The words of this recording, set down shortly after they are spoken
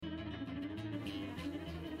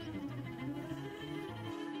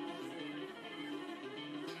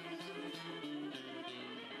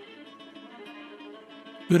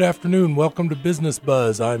Good afternoon. Welcome to Business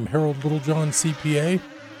Buzz. I'm Harold Littlejohn, CPA.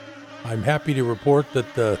 I'm happy to report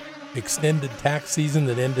that the extended tax season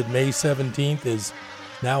that ended May 17th is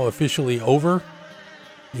now officially over.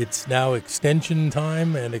 It's now extension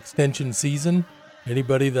time and extension season.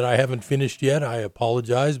 Anybody that I haven't finished yet, I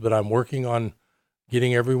apologize, but I'm working on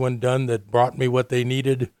getting everyone done that brought me what they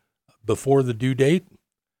needed before the due date.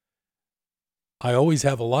 I always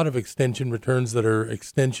have a lot of extension returns that are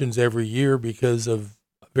extensions every year because of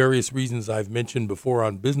various reasons I've mentioned before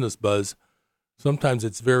on Business Buzz. Sometimes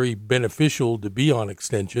it's very beneficial to be on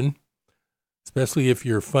extension, especially if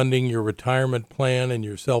you're funding your retirement plan and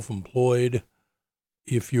you're self-employed.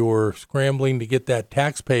 If you're scrambling to get that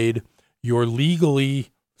tax paid, you're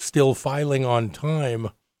legally still filing on time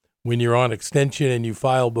when you're on extension and you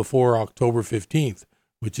file before October 15th,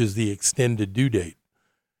 which is the extended due date.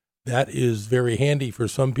 That is very handy for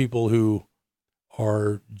some people who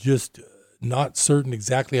are just not certain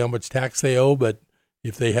exactly how much tax they owe, but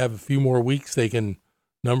if they have a few more weeks, they can,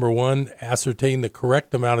 number one, ascertain the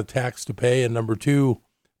correct amount of tax to pay, and number two,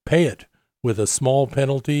 pay it with a small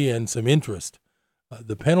penalty and some interest.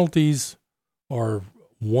 The penalties are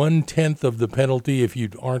 1/10 of the penalty if you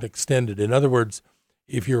aren't extended. In other words,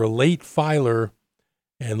 if you're a late filer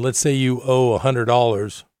and let's say you owe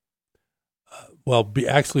 $100,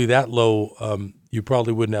 actually that low, you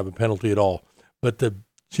probably wouldn't have a penalty at all. But the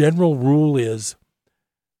general rule is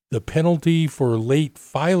the penalty for late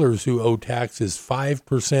filers who owe tax is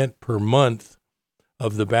 5% per month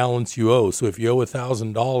of the balance you owe. So if you owe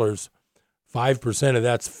 $1,000, 5% of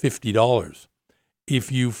that's $50. If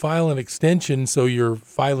you file an extension, so you're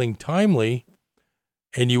filing timely,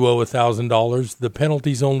 and you owe $1,000, the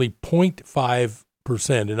penalty's only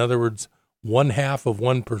 0.5%. In other words, 1/2 of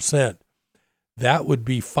 1%. That would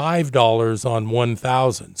be $5 on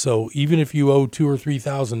 $1,000. So even if you owe $2,000 or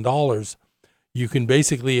 $3,000, you can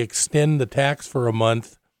basically extend the tax for a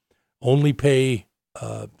month. Only pay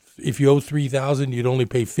if you owe $3,000, you'd only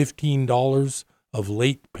pay $15 of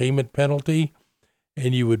late payment penalty,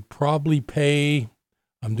 and you would probably pay.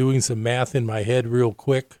 I'm doing some math in my head real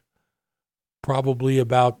quick. Probably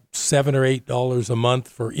about $7 or $8 a month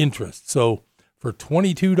for interest. So for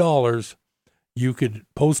 $22. You could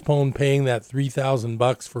postpone paying that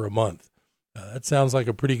 $3,000 for a month. That sounds like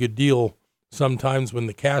a pretty good deal sometimes when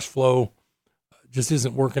the cash flow just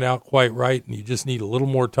isn't working out quite right and you just need a little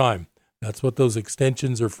more time. That's what those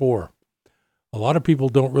extensions are for. A lot of people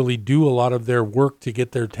don't really do a lot of their work to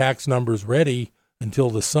get their tax numbers ready until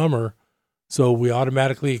the summer, so we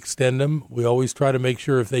automatically extend them. We always try to make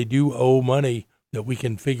sure if they do owe money that we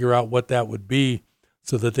can figure out what that would be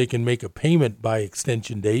so that they can make a payment by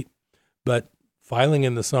extension date. But filing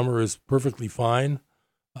in the summer is perfectly fine.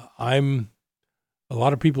 A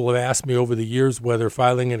lot of people have asked me over the years whether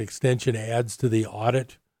filing an extension adds to the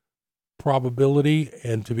audit probability,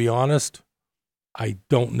 and to be honest, I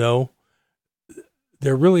don't know.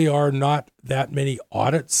 There really are not that many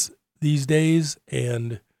audits these days,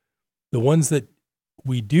 and the ones that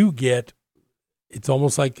we do get, it's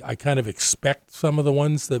almost like I kind of expect some of the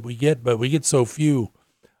ones that we get, but we get so few.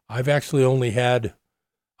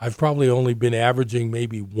 I've probably only been averaging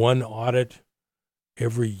maybe one audit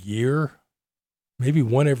every year, maybe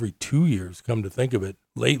one every 2 years, come to think of it,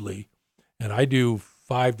 lately. And I do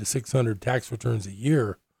 500 to 600 tax returns a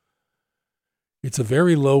year. It's a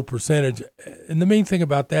very low percentage. And the main thing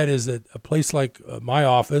about that is that a place like my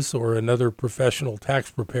office or another professional tax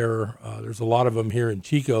preparer, there's a lot of them here in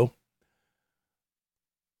Chico,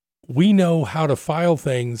 we know how to file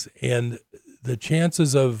things, and the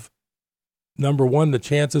chances of number one, the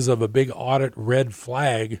chances of a big audit red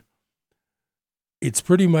flag, it's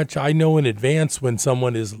pretty much, I know in advance when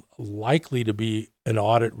someone is likely to be an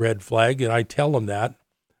audit red flag, and I tell them that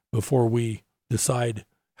before we decide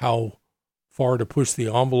how far to push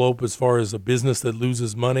the envelope as far as a business that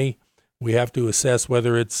loses money. We have to assess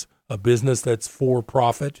whether it's a business that's for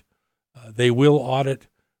profit. They will audit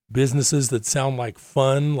businesses that sound like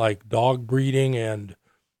fun, like dog breeding and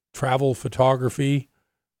travel photography.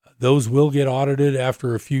 Those will get audited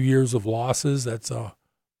after a few years of losses. That's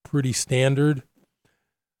pretty standard.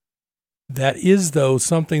 That is, though,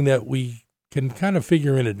 something that we can kind of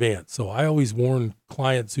figure in advance. So I always warn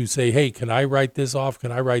clients who say, hey, can I write this off?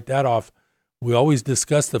 Can I write that off? We always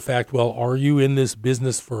discuss the fact, well, are you in this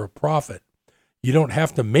business for a profit? You don't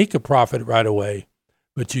have to make a profit right away,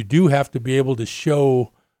 but you do have to be able to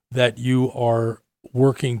show that you are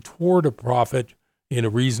working toward a profit in a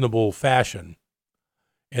reasonable fashion.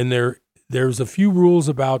 And there's a few rules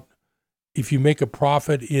about if you make a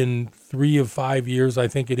profit in 3 of 5 years, I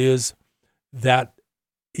think it is, that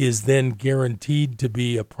is then guaranteed to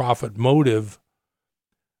be a profit motive.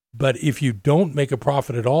 But if you don't make a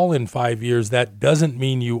profit at all in 5 years, that doesn't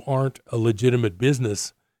mean you aren't a legitimate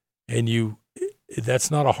business. And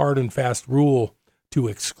that's not a hard and fast rule to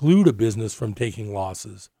exclude a business from taking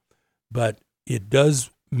losses. But it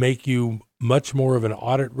does make you much more of an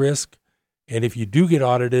audit risk. And if you do get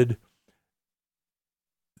audited,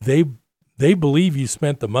 they believe you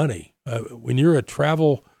spent the money. When you're a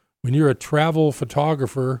travel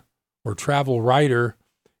photographer or travel writer,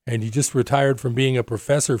 and you just retired from being a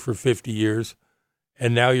professor for 50 years,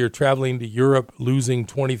 and now you're traveling to Europe, losing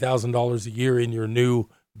 $20,000 a year in your new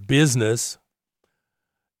business,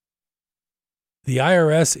 the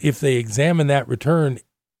IRS, if they examine that return,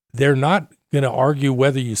 they're not going to argue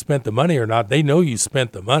whether you spent the money or not. They know you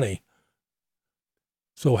spent the money.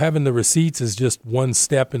 So having the receipts is just one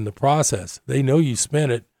step in the process. They know you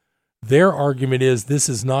spent it. Their argument is this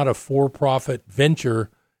is not a for-profit venture,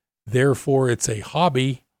 therefore it's a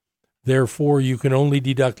hobby. Therefore, you can only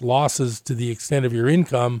deduct losses to the extent of your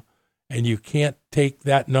income, and you can't take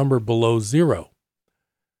that number below zero.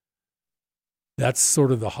 That's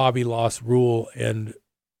sort of the hobby loss rule, and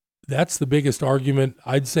that's the biggest argument.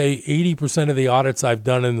 I'd say 80% of the audits I've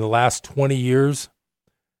done in the last 20 years,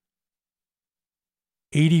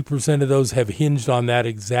 80% of those have hinged on that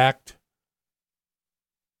exact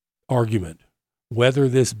argument, whether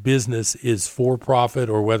this business is for profit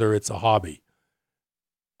or whether it's a hobby.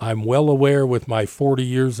 I'm well aware with my 40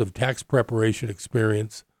 years of tax preparation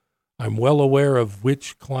experience, I'm well aware of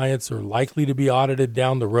which clients are likely to be audited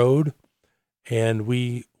down the road, and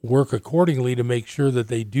we work accordingly to make sure that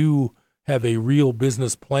they do have a real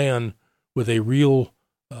business plan with a real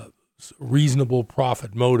reasonable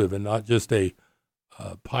profit motive and not just a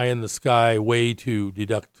pie-in-the-sky way to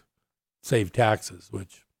save taxes,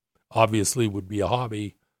 which obviously would be a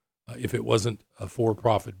hobby if it wasn't a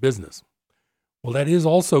for-profit business. Well, that is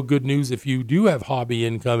also good news if you do have hobby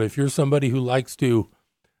income. If you're somebody who likes to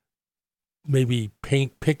maybe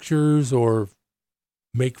paint pictures or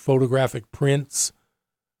make photographic prints,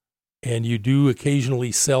 and you do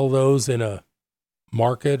occasionally sell those in a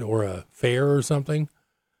market or a fair or something,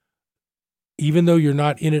 even though you're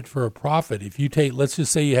not in it for a profit, if you take, let's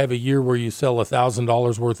just say you have a year where you sell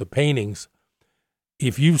 $1,000 worth of paintings,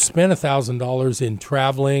 if you've spent $1,000 in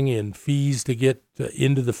traveling, in fees to get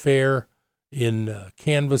into the fair, in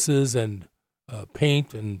canvases and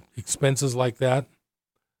paint and expenses like that,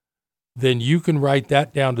 then you can write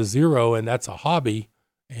that down to zero, and that's a hobby,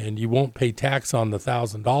 and you won't pay tax on the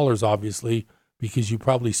 $1,000, obviously, because you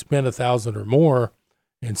probably spent $1,000 or more,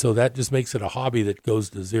 and so that just makes it a hobby that goes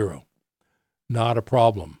to zero. Not a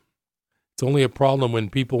problem. It's only a problem when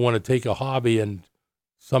people want to take a hobby and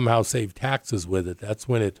somehow save taxes with it. That's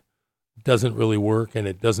when it doesn't really work and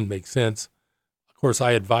it doesn't make sense. Of course,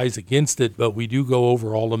 I advise against it, but we do go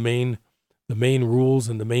over all the main rules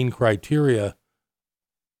and the main criteria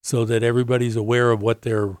so that everybody's aware of what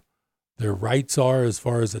their rights are as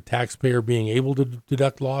far as a taxpayer being able to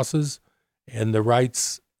deduct losses and the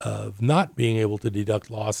rights of not being able to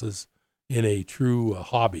deduct losses in a true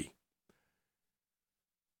hobby.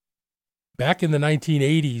 Back in the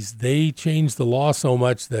 1980s, they changed the law so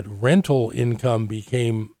much that rental income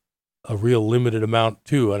became a real limited amount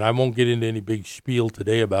too. And I won't get into any big spiel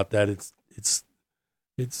today about that. It's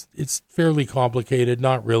fairly complicated,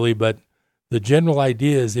 not really, but the general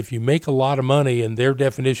idea is if you make a lot of money, and their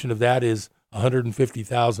definition of that is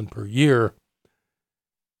 $150,000 per year,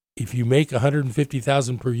 if you make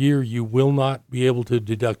 $150,000 per year, you will not be able to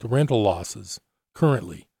deduct rental losses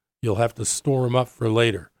currently. You'll have to store them up for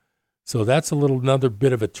later. So that's another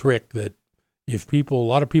bit of a trick that a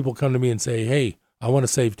lot of people come to me and say, hey, I want to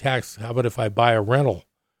save tax. How about if I buy a rental?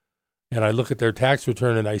 And I look at their tax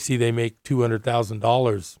return and I see they make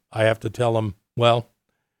 $200,000. I have to tell them, well,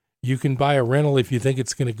 you can buy a rental if you think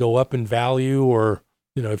it's going to go up in value, or,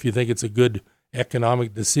 if you think it's a good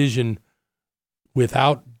economic decision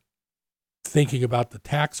without thinking about the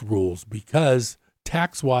tax rules, because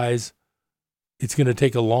tax-wise, it's going to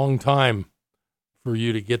take a long time for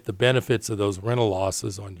you to get the benefits of those rental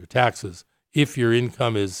losses on your taxes if your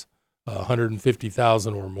income is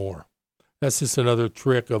 $150,000 or more. That's just another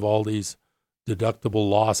trick of all these deductible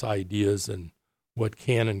loss ideas and what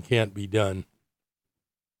can and can't be done.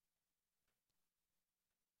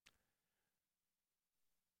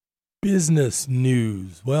 Business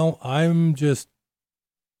news. Well, I'm just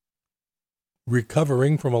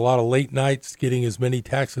recovering from a lot of late nights, getting as many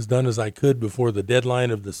taxes done as I could before the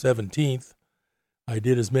deadline of the 17th. I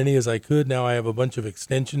did as many as I could. Now I have a bunch of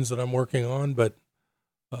extensions that I'm working on, but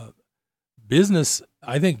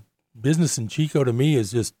I think business in Chico to me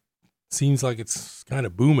seems like it's kind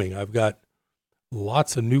of booming. I've got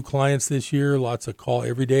lots of new clients this year, lots of call.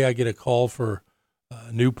 Every day I get a call for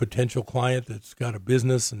a new potential client that's got a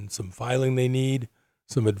business and some filing they need,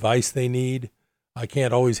 some advice they need. I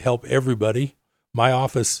can't always help everybody. My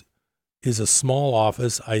office is a small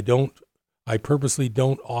office. I purposely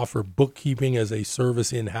don't offer bookkeeping as a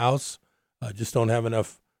service in-house. I just don't have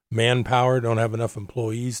enough manpower, don't have enough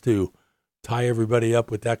employees to tie everybody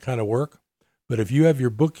up with that kind of work. But if you have your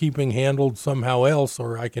bookkeeping handled somehow else,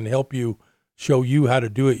 or I can help you, show you how to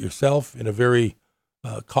do it yourself in a very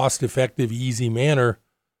cost-effective, easy manner,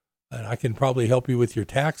 and I can probably help you with your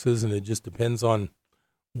taxes, and it just depends on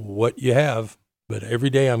what you have. But every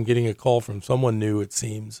day I'm getting a call from someone new, it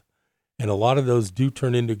seems. And a lot of those do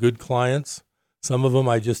turn into good clients. Some of them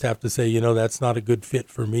I just have to say, that's not a good fit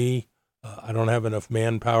for me. I don't have enough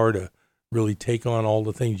manpower to really take on all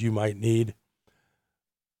the things you might need.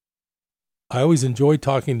 I always enjoy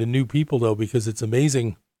talking to new people, though, because it's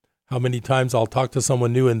amazing how many times I'll talk to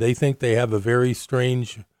someone new and they think they have a very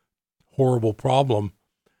strange, horrible problem.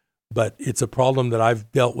 But it's a problem that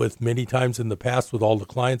I've dealt with many times in the past with all the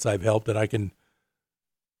clients I've helped, that I can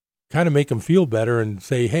kind of make them feel better and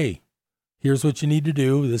say, hey, here's what you need to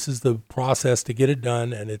do. This is the process to get it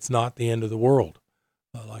done, and it's not the end of the world.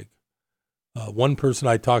 One person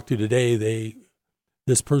I talked to today,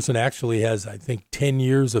 this person actually has, I think, 10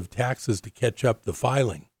 years of taxes to catch up the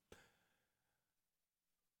filing.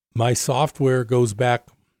 My software goes back,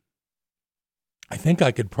 I think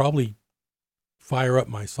I could probably fire up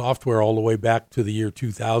my software all the way back to the year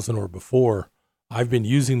 2000 or before. I've been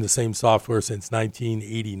using the same software since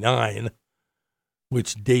 1989,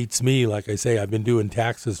 which dates me. Like I say, I've been doing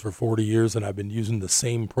taxes for 40 years, and I've been using the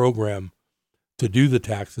same program to do the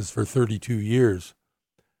taxes for 32 years.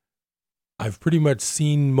 I've pretty much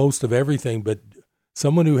seen most of everything, but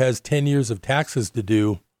someone who has 10 years of taxes to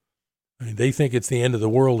do, they think it's the end of the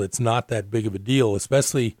world. It's not that big of a deal,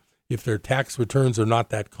 especially if their tax returns are not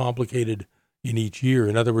that complicated in each year.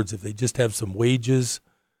 In other words, if they just have some wages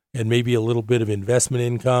and maybe a little bit of investment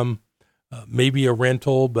income, maybe a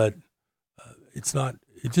rental, but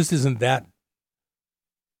it just isn't that,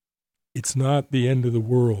 it's not the end of the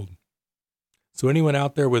world. So anyone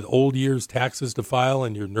out there with old year's taxes to file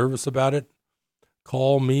and you're nervous about it,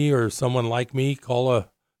 call me or someone like me, call a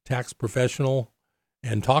tax professional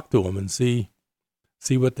and talk to them and see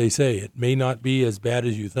what they say. It may not be as bad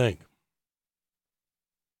as you think.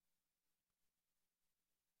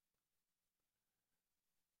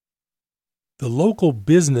 The local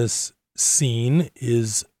business scene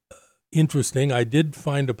is interesting. I did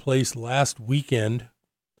find a place last weekend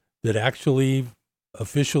that actually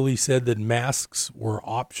officially said that masks were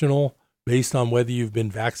optional based on whether you've been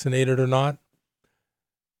vaccinated or not,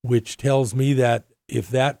 which tells me that if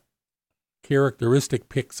that characteristic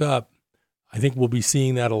picks up, I think we'll be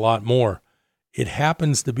seeing that a lot more. It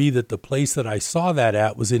happens to be that the place that I saw that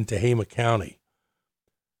at was in Tehama County.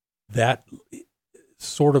 That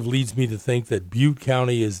sort of leads me to think that Butte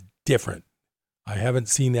County is different. I haven't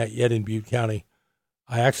seen that yet in Butte County.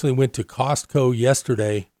 I actually went to Costco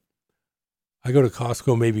yesterday. I go to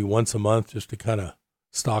Costco maybe once a month just to kind of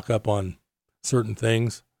stock up on certain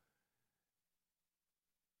things.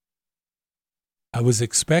 I was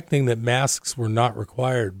expecting that masks were not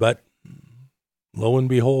required, but lo and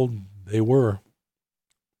behold, they were.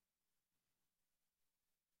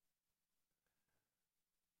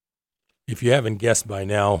 If you haven't guessed by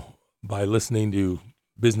now, by listening to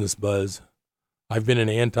Business Buzz, I've been an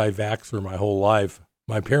anti-vaxxer my whole life.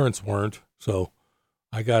 My parents weren't, so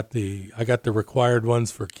I got the required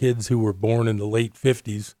ones for kids who were born in the late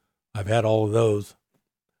 50s. I've had all of those.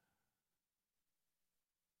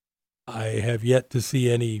 I have yet to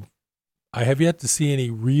see any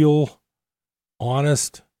real,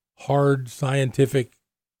 honest, hard scientific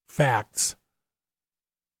facts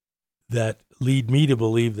that lead me to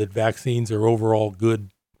believe that vaccines are overall good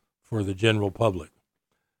for the general public.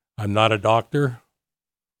 I'm not a doctor.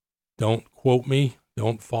 Don't quote me.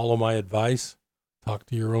 Don't follow my advice. Talk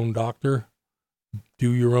to your own doctor.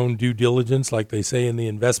 Do your own due diligence, like they say in the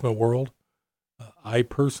investment world. I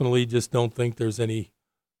personally just don't think there's any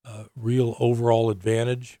real overall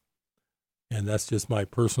advantage, and that's just my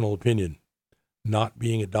personal opinion, not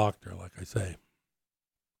being a doctor, like I say.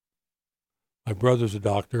 My brother's a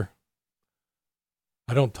doctor.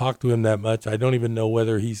 I don't talk to him that much. I don't even know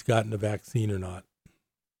whether he's gotten a vaccine or not.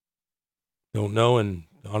 Don't know, and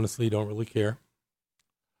honestly don't really care.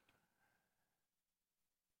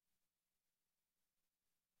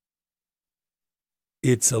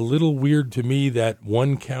 It's a little weird to me that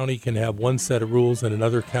one county can have one set of rules and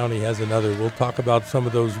another county has another. We'll talk about some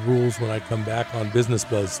of those rules when I come back on Business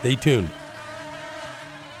Buzz. Stay tuned.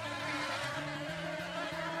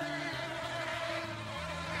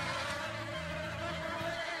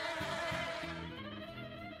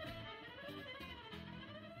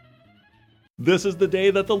 This is the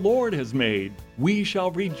day that the Lord has made. We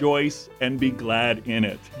shall rejoice and be glad in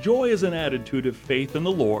it. Joy is an attitude of faith in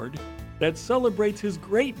the Lord that celebrates His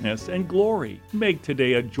greatness and glory. Make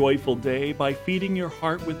today a joyful day by feeding your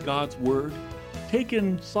heart with God's Word. Take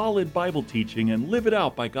in solid Bible teaching and live it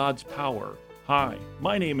out by God's power. Hi,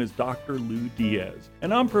 my name is Dr. Lou Diaz,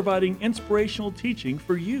 and I'm providing inspirational teaching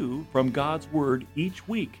for you from God's Word each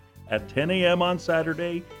week at 10 a.m. on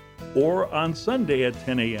Saturday or on Sunday at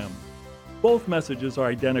 10 a.m. Both messages are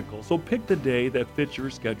identical, so pick the day that fits your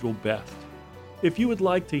schedule best. If you would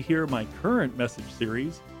like to hear my current message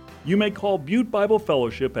series, you may call Butte Bible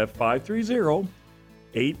Fellowship at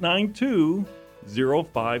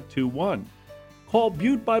 530-892-0521. Call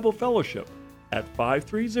Butte Bible Fellowship at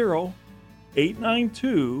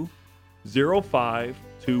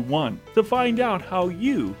 530-892-0521 to find out how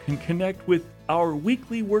you can connect with our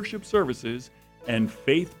weekly worship services and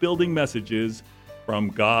faith-building messages from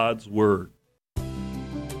God's Word.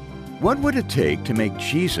 What would it take to make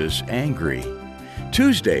Jesus angry?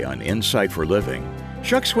 Tuesday on Insight for Living,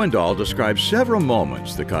 Chuck Swindoll describes several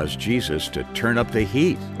moments that caused Jesus to turn up the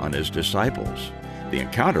heat on His disciples. The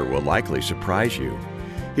encounter will likely surprise you.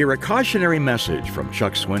 Hear a cautionary message from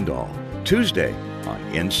Chuck Swindoll, Tuesday on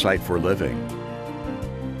Insight for Living.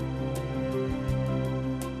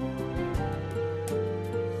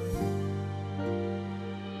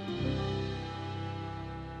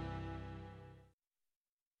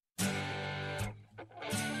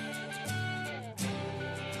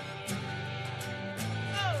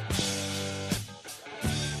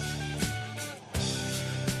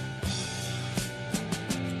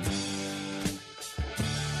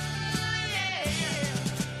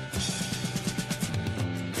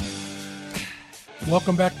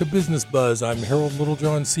 Welcome back to Business Buzz. I'm Harold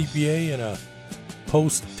Littlejohn, CPA, in a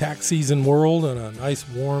post-tax season world and a nice,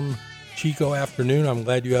 warm Chico afternoon. I'm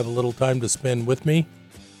glad you have a little time to spend with me.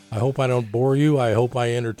 I hope I don't bore you. I hope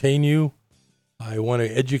I entertain you. I want to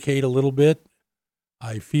educate a little bit.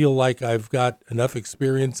 I feel like I've got enough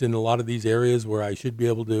experience in a lot of these areas where I should be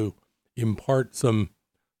able to impart some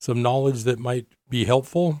knowledge that might be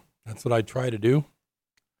helpful. That's what I try to do.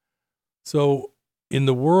 So in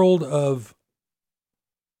the world of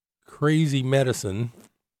crazy medicine,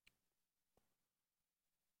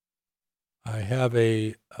 I have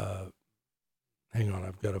a hang on,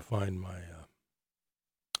 I've got to find my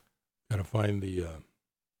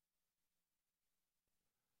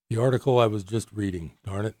the article I was just reading.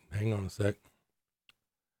 Darn it, hang on a sec.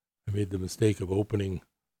 I made the mistake of opening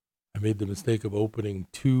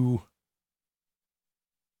two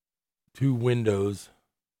windows,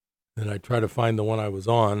 and I try to find the one I was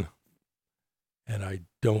on, and I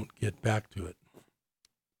don't get back to it.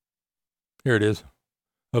 Here it is.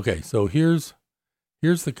 Okay, so here's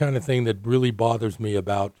the kind of thing that really bothers me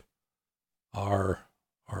about our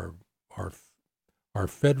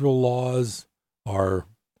federal laws, our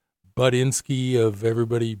Budinsky of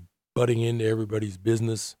everybody butting into everybody's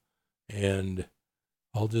business, and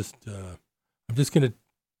I'm going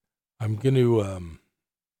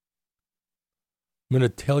to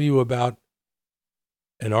tell you about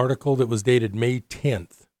an article that was dated May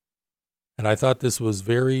 10th, and I thought this was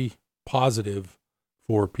very positive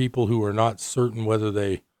for people who are not certain whether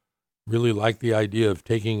they really like the idea of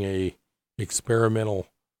taking a experimental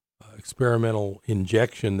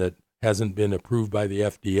injection that hasn't been approved by the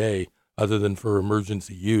FDA other than for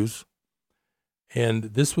emergency use. And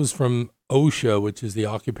this was from OSHA, which is the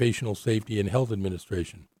Occupational Safety and Health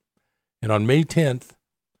Administration. And on May 10th,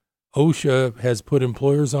 OSHA has put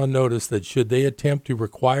employers on notice that should they attempt to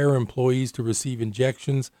require employees to receive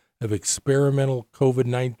injections of experimental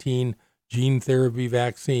COVID-19 gene therapy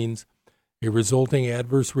vaccines, a resulting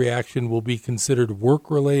adverse reaction will be considered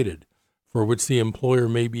work-related, for which the employer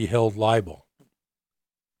may be held liable.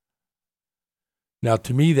 Now,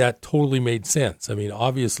 to me, that totally made sense. I mean,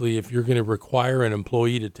 obviously, if you're going to require an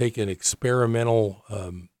employee to take an experimental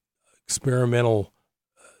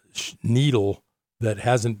needle that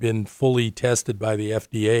hasn't been fully tested by the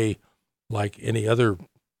FDA like any other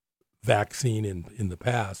vaccine in the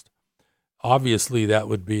past, obviously that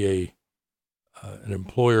would be an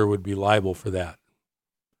employer would be liable for that.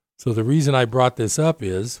 So the reason I brought this up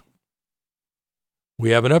is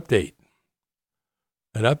we have an update.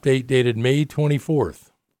 An update dated May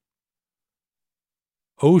 24th.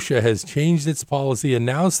 OSHA has changed its policy and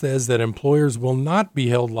now says that employers will not be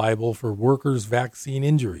held liable for workers' vaccine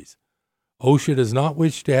injuries. OSHA does not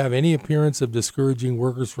wish to have any appearance of discouraging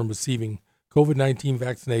workers from receiving COVID-19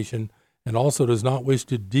 vaccination and also does not wish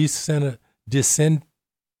to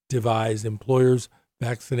disincentivize employers'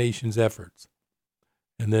 vaccinations efforts.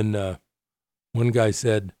 And then one guy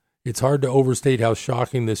said, It's hard to overstate how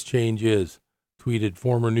shocking this change is, tweeted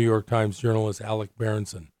former New York Times journalist Alec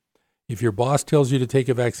Berenson. If your boss tells you to take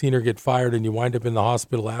a vaccine or get fired and you wind up in the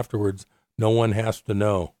hospital afterwards, no one has to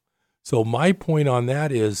know. So my point on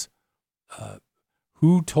that is,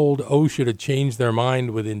 who told OSHA to change their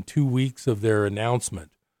mind within 2 weeks of their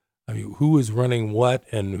announcement? I mean, who is running what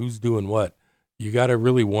and who's doing what? You got to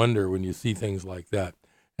really wonder when you see things like that.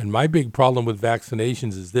 And my big problem with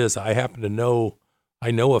vaccinations is this. I know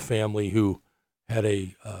a family who had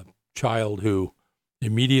a child who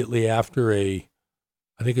immediately after I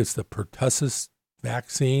think it's the pertussis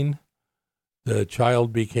vaccine, the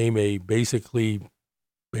child became a basically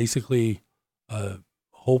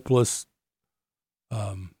hopeless,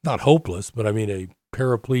 not hopeless, but I mean a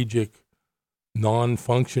paraplegic,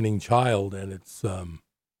 non-functioning child, and it's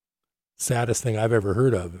saddest thing I've ever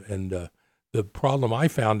heard of. And the problem I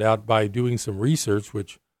found out by doing some research,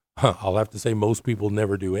 which I'll have to say most people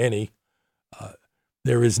never do any,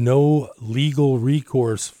 there is no legal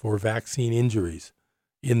recourse for vaccine injuries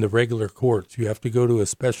in the regular courts. You have to go to a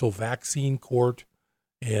special vaccine court,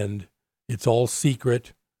 and it's all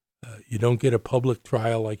secret. You don't get a public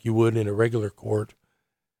trial like you would in a regular court.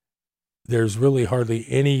 There's really hardly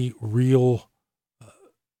any real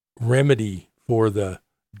remedy for the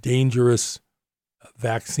dangerous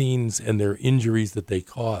vaccines and their injuries that they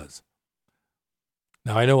cause.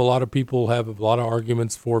 Now, I know a lot of people have a lot of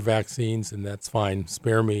arguments for vaccines, and that's fine.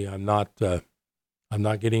 Spare me. I'm not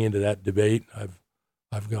getting into that debate.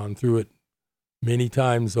 I've gone through it many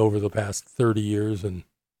times over the past 30 years, and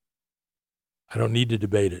I don't need to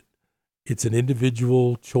debate it. It's an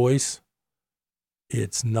individual choice.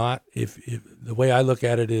 It's not, if the way I look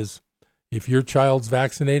at it is, if your child's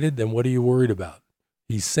vaccinated, then what are you worried about?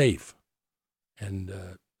 He's safe. And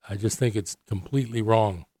I just think it's completely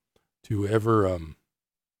wrong to ever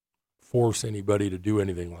force anybody to do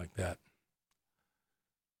anything like that.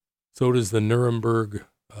 So does the Nuremberg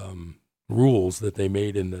rules that they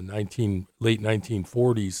made in the late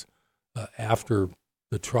 1940s after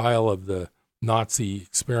the trial of the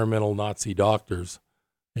experimental Nazi doctors.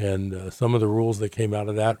 And some of the rules that came out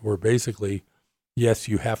of that were basically, yes,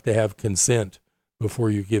 you have to have consent before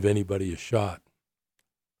you give anybody a shot.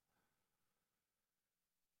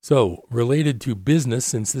 So, related to business,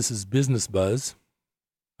 since this is Business Buzz,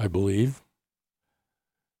 I believe,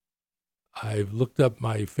 I've looked up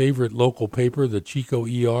my favorite local paper, the Chico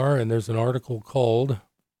ER, and there's an article called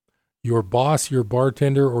Your Boss, Your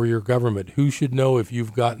Bartender, or Your Government. Who should know if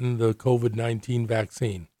you've gotten the COVID-19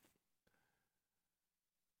 vaccine?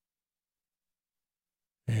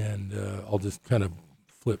 And I'll just kind of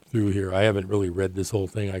flip through here. I haven't really read this whole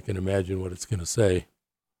thing. I can imagine what it's going to say.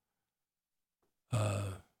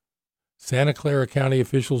 Santa Clara County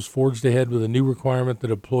officials forged ahead with a new requirement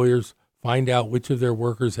that employers find out which of their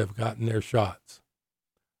workers have gotten their shots.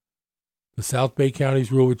 The South Bay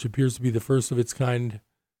County's rule, which appears to be the first of its kind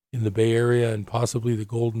in the Bay Area and possibly the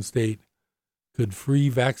Golden State, could free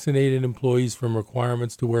vaccinated employees from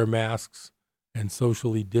requirements to wear masks and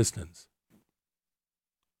socially distance.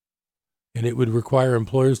 And it would require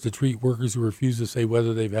employers to treat workers who refuse to say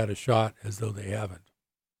whether they've had a shot as though they haven't.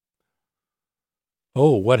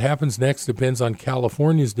 Oh, what happens next depends on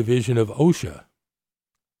California's division of OSHA.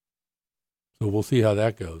 So we'll see how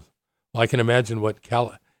that goes. Well, I can imagine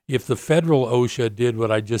if the federal OSHA did what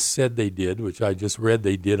I just said they did, which I just read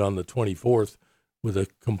they did on the 24th, with a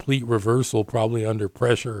complete reversal, probably under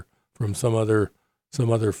pressure from some other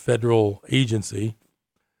federal agency.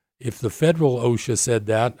 If the federal OSHA said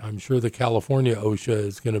that, I'm sure the California OSHA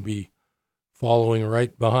is going to be following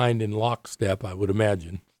right behind in lockstep, I would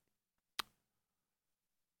imagine.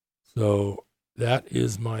 So that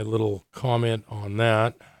is my little comment on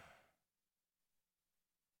that.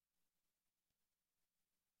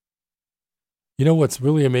 You know, what's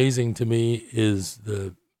really amazing to me is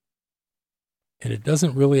and it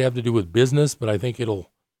doesn't really have to do with business, but I think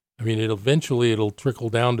eventually it'll trickle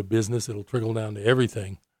down to business. It'll trickle down to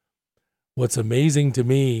everything. What's amazing to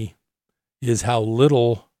me is how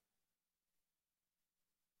little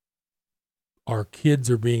our kids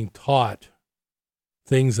are being taught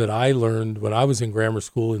things that I learned when I was in grammar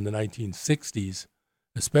school in the 1960s,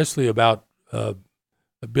 especially about the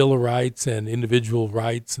Bill of Rights and individual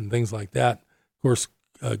rights and things like that. Of course,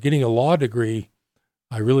 getting a law degree,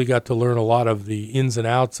 I really got to learn a lot of the ins and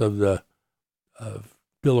outs of the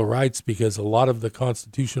Bill of Rights, because a lot of the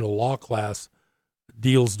constitutional law class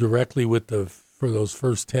deals directly with for those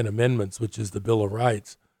first 10 amendments, which is the Bill of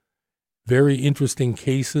Rights. Very interesting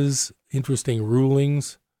cases, interesting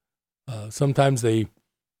rulings. Sometimes they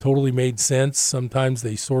totally made sense. Sometimes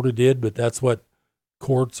they sort of did, but that's what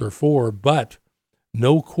courts are for. But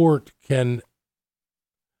no court can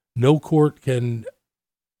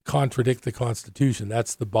contradict the Constitution.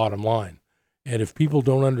 That's the bottom line. And if people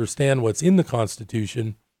don't understand what's in the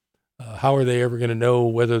Constitution, how are they ever going to know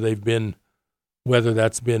whether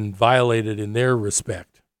that's been violated in their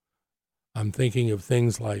respect? I'm thinking of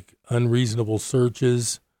things like unreasonable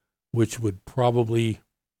searches, which would probably,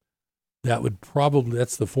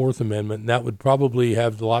 that's the Fourth Amendment, and that would probably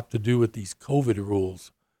have a lot to do with these COVID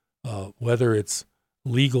rules, whether it's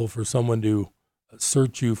legal for someone to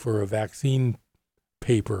search you for a vaccine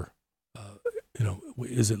paper,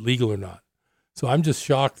 is it legal or not? So I'm just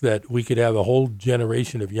shocked that we could have a whole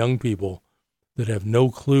generation of young people that have no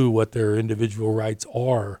clue what their individual rights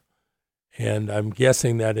are. And I'm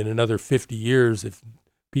guessing that in another 50 years, if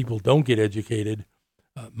people don't get educated,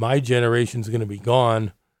 my generation's going to be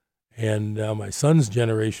gone, and my son's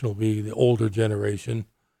generation will be the older generation,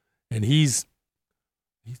 and he's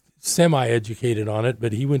semi-educated on it,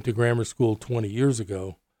 but he went to grammar school 20 years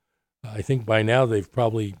ago. I think by now they've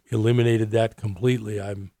probably eliminated that completely.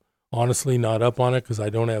 I'm honestly not up on it because I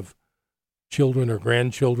don't have children or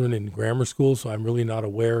grandchildren in grammar school, so I'm really not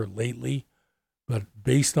aware lately. But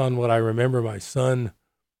based on what I remember my son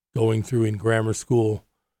going through in grammar school,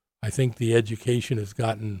 I think the education has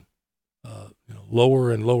gotten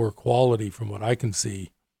lower and lower quality from what I can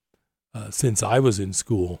see since I was in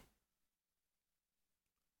school.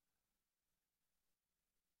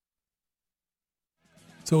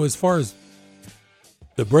 So as far as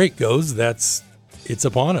the break goes, it's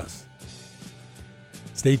upon us.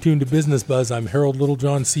 Stay tuned to Business Buzz. I'm Harold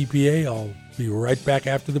Littlejohn, CPA. I'll be right back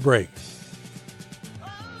after the break.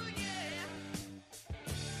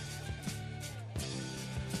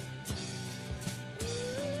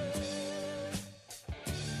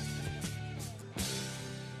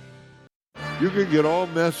 You can get all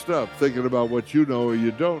messed up thinking about what you know or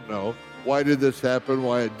you don't know. Why did this happen?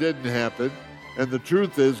 Why it didn't happen? And the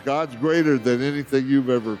truth is, God's greater than anything you've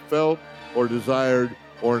ever felt or desired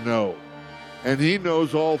or know. And He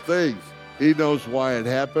knows all things. He knows why it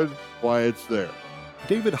happened, why it's there.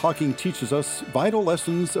 David Hawking teaches us vital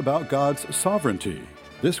lessons about God's sovereignty.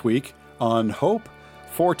 This week on Hope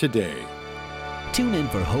for Today. Tune in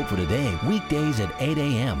for Hope for Today, weekdays at 8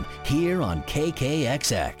 a.m. here on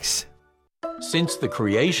KKXX. Since the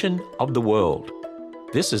creation of the world.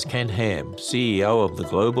 This is Kent Ham, CEO of the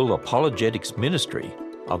Global Apologetics Ministry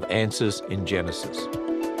of Answers in Genesis.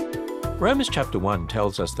 Romans chapter 1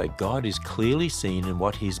 tells us that God is clearly seen in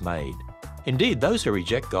what He's made. Indeed, those who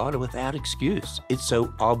reject God are without excuse. It's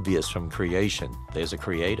so obvious from creation there's a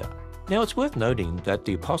creator. Now, it's worth noting that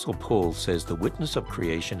the Apostle Paul says the witness of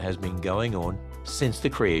creation has been going on since the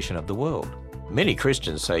creation of the world. Many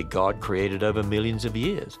Christians say God created over millions of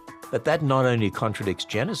years. But that not only contradicts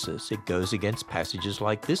Genesis, it goes against passages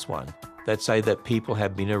like this one that say that people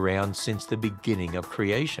have been around since the beginning of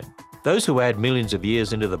creation. Those who add millions of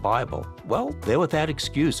years into the Bible, well, they're without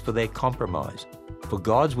excuse for their compromise. For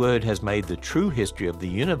God's Word has made the true history of the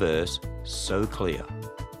universe so clear.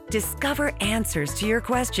 Discover answers to your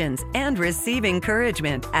questions and receive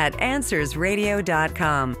encouragement at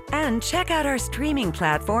AnswersRadio.com. And check out our streaming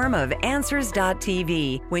platform of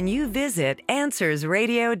Answers.tv when you visit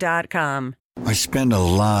AnswersRadio.com. I spend a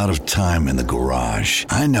lot of time in the garage.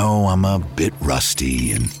 I know I'm a bit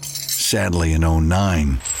rusty, and sadly in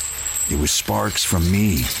 '09, it was sparks from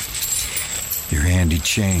me, your handy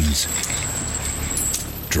chains,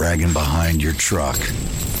 dragging behind your truck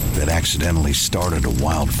that accidentally started a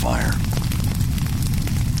wildfire.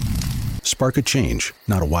 Spark a change,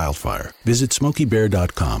 not a wildfire. Visit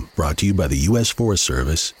SmokeyBear.com. Brought to you by the U.S. Forest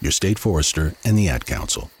Service, your state forester, and the Ad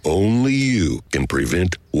Council. Only you can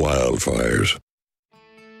prevent wildfires.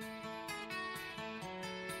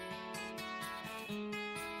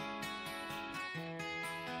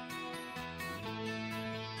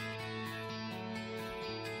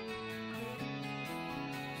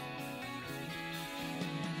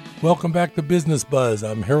 Welcome back to Business Buzz.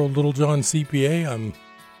 I'm Harold Littlejohn, CPA. I'm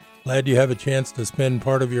glad you have a chance to spend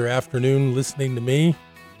part of your afternoon listening to me.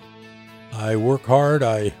 I work hard.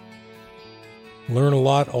 I learn a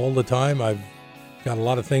lot all the time. I've got a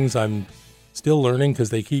lot of things I'm still learning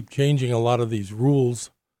because they keep changing a lot of these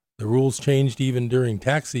rules. The rules changed even during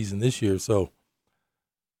tax season this year, so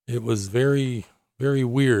it was very, very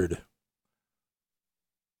weird.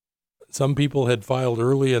 Some people had filed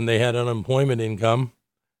early and they had unemployment income.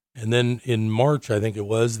 And then in March, I think it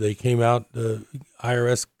was, they came out, the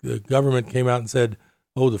IRS, the government came out and said,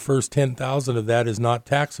 oh, the first 10,000 of that is not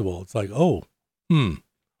taxable. It's like, So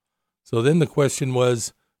then the question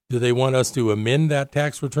was, do they want us to amend that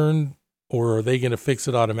tax return, or are they going to fix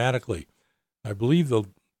it automatically? I believe the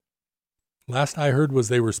last I heard was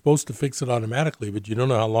they were supposed to fix it automatically, but you don't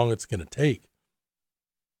know how long it's going to take.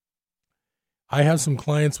 I have some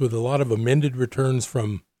clients with a lot of amended returns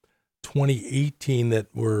from 2018 that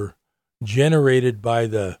were generated by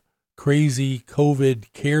the crazy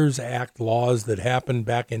COVID CARES Act laws that happened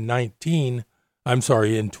back in 20,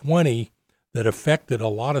 that affected a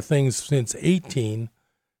lot of things since 18,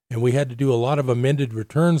 and we had to do a lot of amended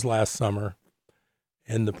returns last summer.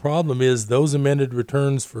 And the problem is those amended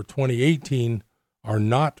returns for 2018 are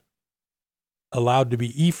not allowed to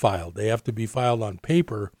be e-filed. They have to be filed on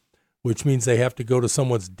paper, which means they have to go to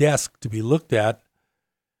someone's desk to be looked at.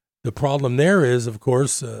 The problem there is, of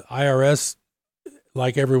course, IRS,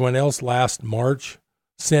 like everyone else last March,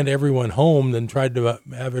 sent everyone home, then tried to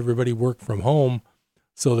have everybody work from home.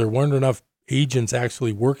 So there weren't enough agents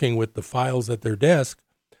actually working with the files at their desk.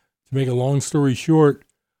 To make a long story short,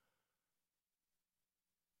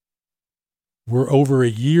 we're over a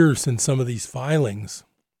year since some of these filings,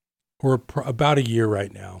 or about a year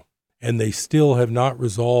right now, and they still have not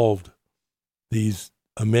resolved these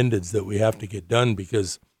amendeds that we have to get done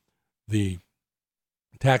because the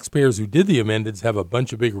taxpayers who did the amendeds have a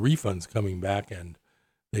bunch of big refunds coming back, and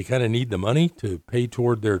they kind of need the money to pay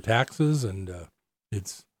toward their taxes, and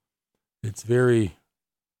it's very,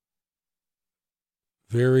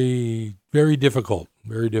 very, very difficult,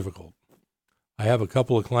 very difficult. I have a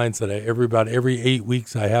couple of clients that about every 8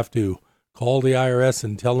 weeks I have to call the IRS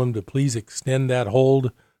and tell them to please extend that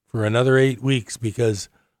hold for another 8 weeks because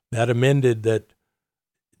that amended that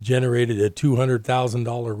generated a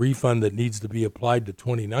 $200,000 refund that needs to be applied to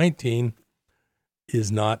 2019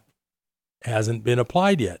 hasn't been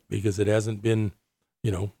applied yet because it hasn't been,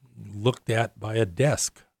 looked at by a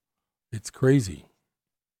desk. It's crazy.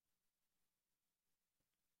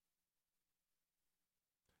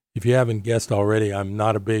 If you haven't guessed already, I'm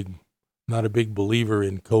not a big believer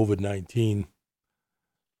in COVID-19.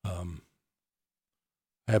 I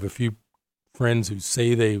have a few friends who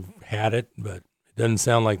say they've had it, but it doesn't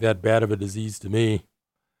sound like that bad of a disease to me.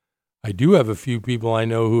 I do have a few people I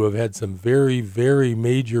know who have had some very, very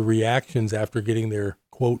major reactions after getting their,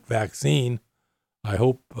 quote, vaccine. I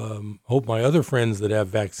hope my other friends that have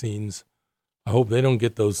vaccines, I hope they don't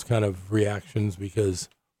get those kind of reactions because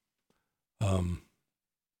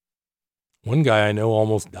one guy I know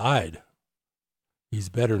almost died. He's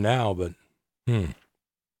better now, but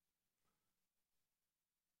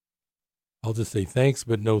I'll just say thanks,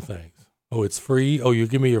 but no thanks. Oh, it's free? Oh, you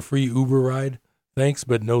give me a free Uber ride? Thanks,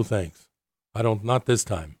 but no thanks. Not this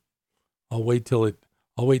time. I'll wait till it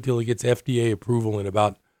gets FDA approval in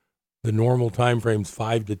about the normal time frame's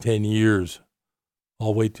 5 to 10 years.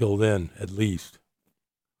 I'll wait till then, at least.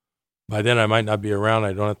 By then I might not be around.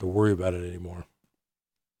 I don't have to worry about it anymore.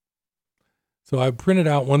 So I printed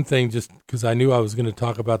out one thing just because I knew I was going to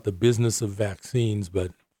talk about the business of vaccines,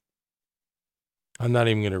 but I'm not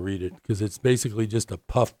even going to read it because it's basically just a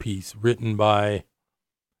puff piece written by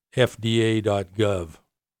FDA.gov.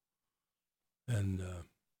 And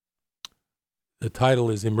the title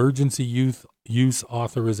is Emergency Use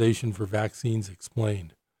Authorization for Vaccines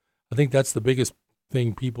Explained. I think that's the biggest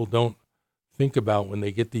thing people don't think about when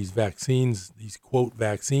they get these vaccines, these quote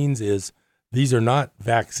vaccines, is these are not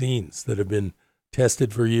vaccines that have been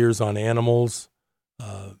tested for years on animals.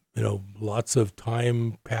 Lots of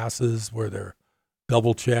time passes where they're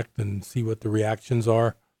double checked and see what the reactions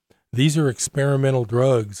are. These are experimental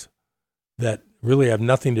drugs that really have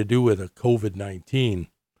nothing to do with a COVID-19.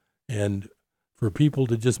 And for people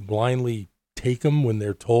to just blindly take them when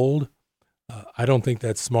they're told, I don't think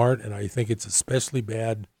that's smart. And I think it's especially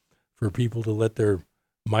bad for people to let their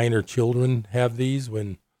minor children have these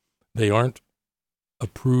when they aren't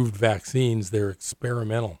approved vaccines. They're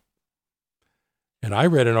experimental. And I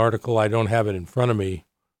read an article, I don't have it in front of me,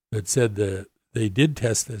 that said that they did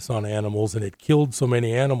test this on animals and it killed so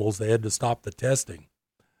many animals they had to stop the testing.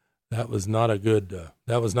 That was not a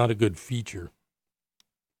good feature.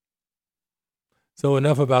 So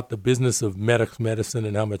enough about the business of medicine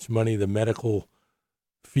and how much money the medical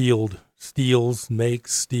field steals,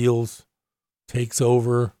 takes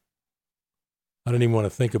over. I don't even want to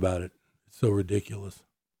think about it. It's so ridiculous.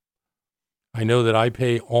 I know that I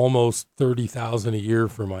pay almost $30,000 a year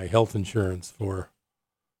for my health insurance for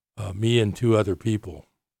me and 2 other people,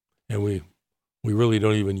 and we really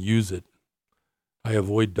don't even use it. I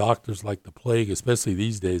avoid doctors like the plague, especially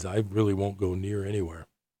these days. I really won't go near anywhere.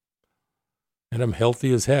 And I'm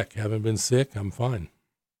healthy as heck. Haven't been sick. I'm fine.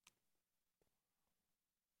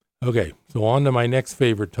 Okay, so on to my next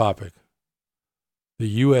favorite topic, the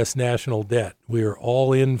U.S. national debt. We are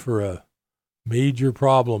all in for a major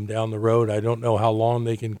problem down the road. I don't know how long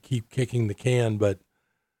they can keep kicking the can, but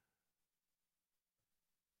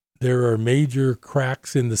There are major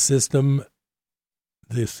cracks in the system.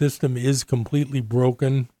 The system is completely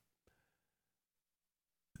broken.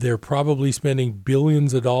 They're probably spending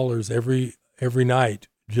billions of dollars every night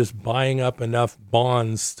just buying up enough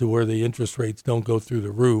bonds to where the interest rates don't go through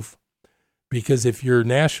the roof. Because if your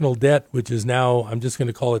national debt, which is now, I'm just going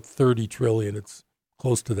to call it 30 trillion, it's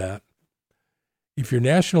close to that. If your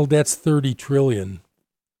national debt's 30 trillion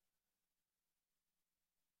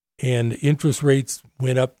and interest rates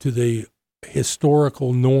went up to the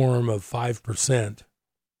historical norm of 5%,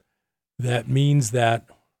 that means that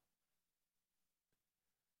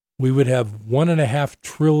we would have $1.5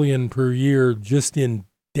 trillion per year just in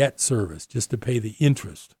debt service, just to pay the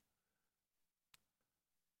interest.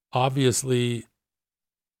 Obviously,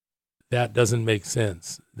 that doesn't make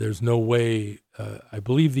sense. There's no way. I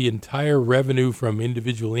believe the entire revenue from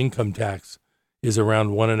individual income tax is around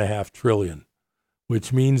 $1.5 trillion,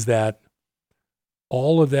 which means that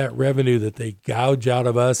all of that revenue that they gouge out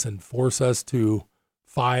of us and force us to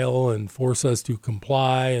file and force us to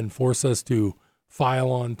comply and force us to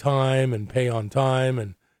file on time and pay on time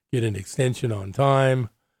and get an extension on time,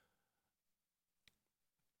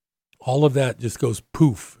 all of that just goes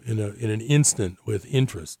poof in an instant with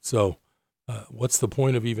interest. So what's the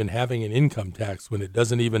point of even having an income tax when it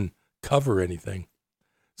doesn't even cover anything?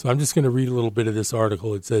 So I'm just going to read a little bit of this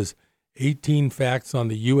article. It says 18 facts on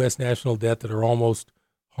the U.S. national debt that are almost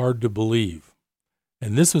hard to believe.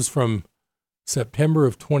 And this was from September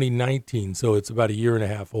of 2019, so it's about a year and a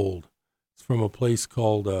half old. It's from a place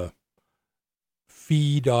called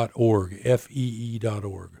fee.org,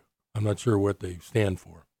 F-E-E.org. I'm not sure what they stand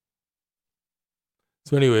for.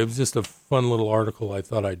 So anyway, it was just a fun little article I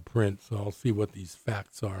thought I'd print, so I'll see what these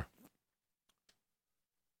facts are.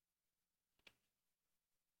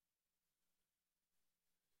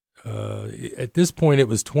 At this point, it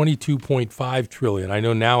was 22.5 trillion. I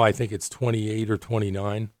know now I think it's 28 or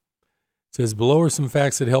 29. It says, below are some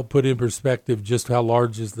facts that help put in perspective just how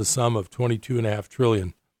large is the sum of 22.5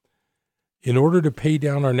 trillion. In order to pay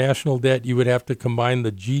down our national debt, you would have to combine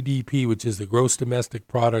the GDP, which is the gross domestic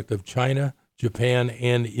product of China, Japan,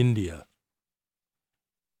 and India.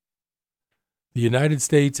 The United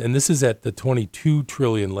States, and this is at the 22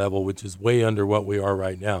 trillion level, which is way under what we are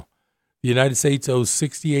right now. The United States owes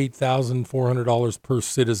 $68,400 per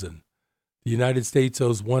citizen. The United States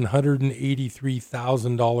owes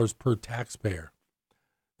 $183,000 per taxpayer.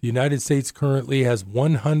 The United States currently has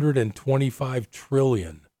 $125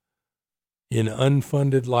 trillion in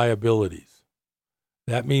unfunded liabilities.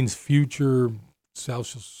 That means future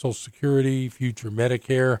Social Security, future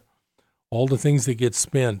Medicare, all the things that get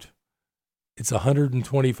spent. It's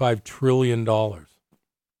 $125 trillion.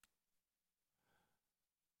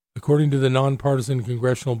 According to the Nonpartisan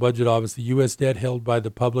Congressional Budget Office, the U.S. debt held by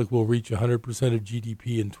the public will reach 100% of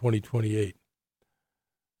GDP in 2028.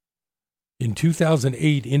 In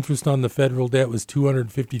 2008, interest on the federal debt was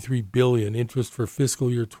 $253 billion. Interest for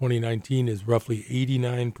fiscal year 2019 is roughly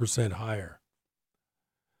 89% higher.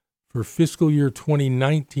 For fiscal year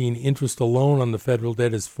 2019, interest alone on the federal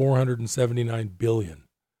debt is $479 billion.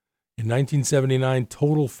 In 1979,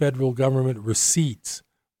 total federal government receipts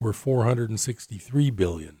were $463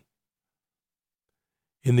 billion.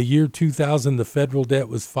 In the year 2000, the federal debt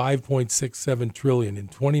was $5.67 trillion. In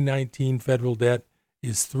 2019, federal debt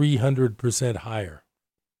is 300% higher.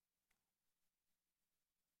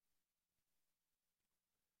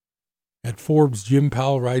 At Forbes, Jim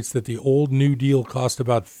Powell writes that the old New Deal cost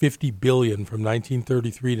about $50 billion from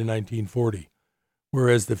 1933 to 1940,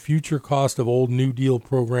 whereas the future cost of old New Deal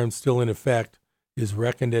programs still in effect is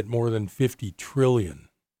reckoned at more than $50 trillion.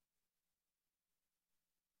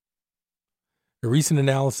 A recent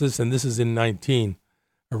analysis, and this is in 19,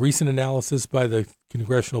 a recent analysis by the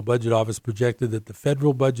Congressional Budget Office projected that the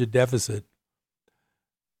federal budget deficit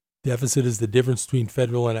is the difference between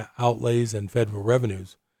federal outlays and federal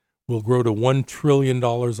revenues, will grow to $1 trillion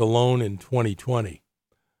alone in 2020.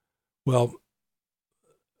 Well,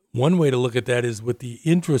 one way to look at that is with the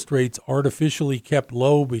interest rates artificially kept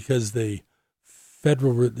low because the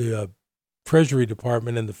Treasury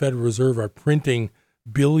Department and the Federal Reserve are printing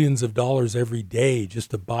billions of dollars every day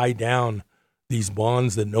just to buy down these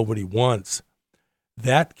bonds that nobody wants.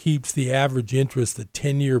 That keeps the average interest, the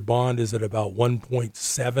 10-year bond is at about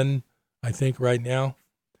 1.7, I think, right now.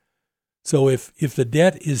 So if the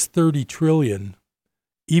debt is $30 trillion,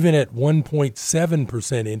 even at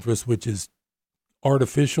 1.7% interest, which is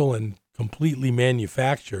artificial and completely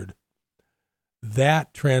manufactured,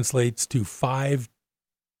 that translates to $500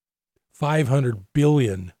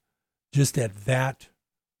 billion just at that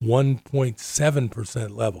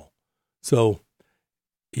 1.7% level. So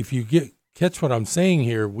if you catch what I'm saying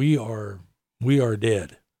here. We are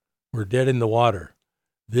dead. We're dead in the water.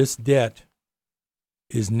 This debt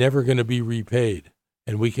is never going to be repaid,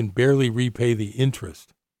 and we can barely repay the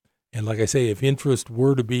interest. And like I say, if interest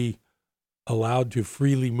were to be allowed to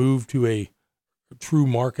freely move to a true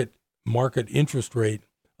market interest rate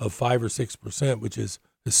of 5 or 6%, which is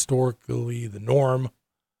historically the norm,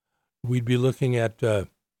 we'd be looking at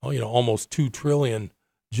almost $2 trillion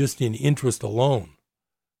just in interest alone.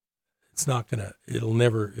 It'll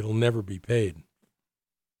never be paid.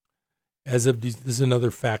 This is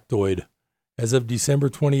another factoid. As of December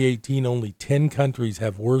 2018, only 10 countries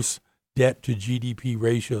have worse debt to GDP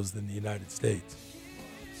ratios than the United States.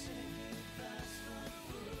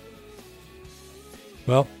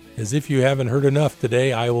 Well, as if you haven't heard enough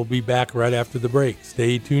today, I will be back right after the break.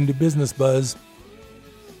 Stay tuned to Business Buzz.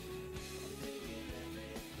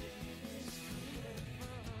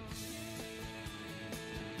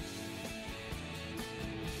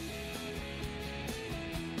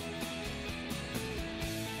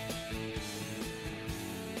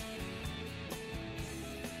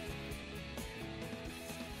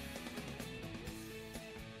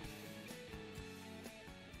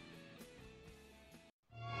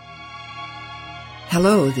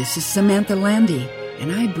 Hello, this is Samantha Landy,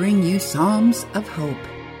 and I bring you Psalms of Hope,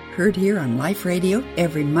 heard here on Life Radio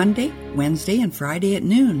every Monday, Wednesday, and Friday at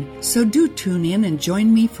noon. So do tune in and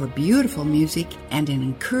join me for beautiful music and an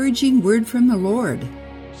encouraging word from the Lord.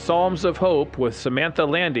 Psalms of Hope with Samantha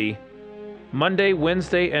Landy, Monday,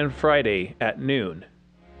 Wednesday, and Friday at noon,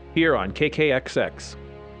 here on KKXX.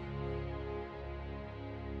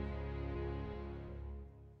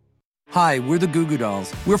 Hi, we're the Goo Goo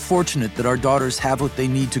Dolls. We're fortunate that our daughters have what they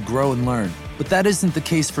need to grow and learn. But that isn't the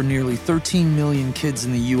case for nearly 13 million kids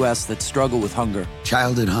in the U.S. that struggle with hunger.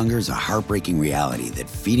 Childhood hunger is a heartbreaking reality that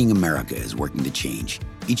Feeding America is working to change.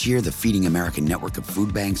 Each year, the Feeding America network of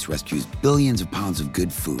food banks rescues billions of pounds of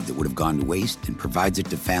good food that would have gone to waste and provides it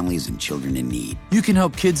to families and children in need. You can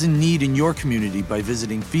help kids in need in your community by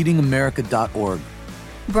visiting feedingamerica.org.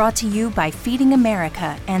 Brought to you by Feeding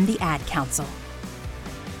America and the Ad Council.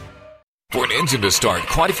 For an engine to start,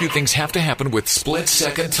 quite a few things have to happen with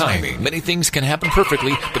split-second timing. Many things can happen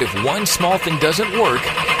perfectly, but if one small thing doesn't work,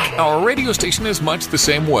 our radio station is much the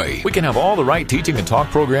same way. We can have all the right teaching and talk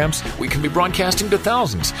programs. We can be broadcasting to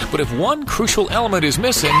thousands. But if one crucial element is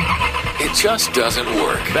missing, it just doesn't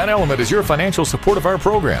work. That element is your financial support of our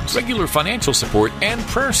programs. Regular financial support and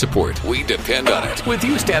prayer support. We depend on it. With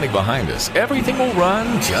you standing behind us, everything will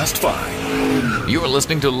run just fine. You're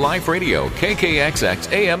listening to Life Radio,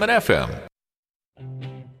 KKXX AM and FM.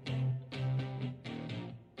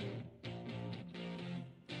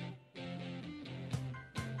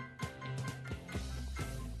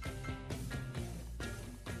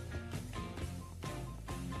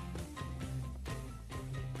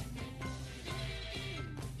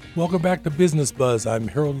 Welcome back to Business Buzz. I'm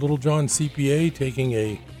Harold Littlejohn, CPA, taking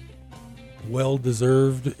a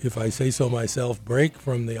well-deserved, if I say so myself, break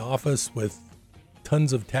from the office with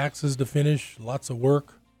tons of taxes to finish, lots of work.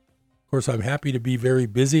 Of course, I'm happy to be very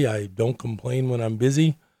busy. I don't complain when I'm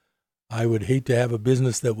busy. I would hate to have a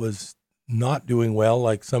business that was not doing well,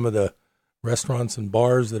 like some of the restaurants and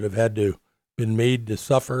bars that have been made to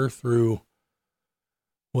suffer through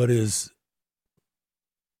what is,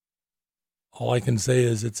 all I can say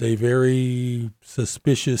is it's a very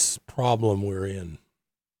suspicious problem we're in.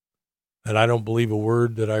 And I don't believe a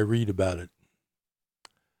word that I read about it.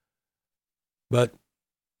 But,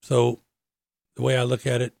 so, the way I look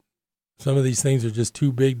at it, some of these things are just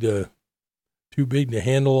too big to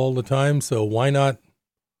handle all the time. So why not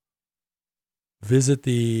visit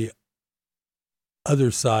the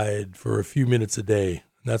other side for a few minutes a day?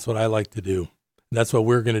 And that's what I like to do. And that's what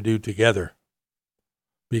we're going to do together.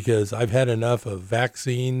 Because I've had enough of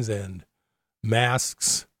vaccines and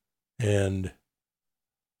masks and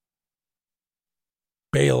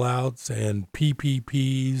bailouts and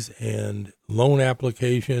PPPs and loan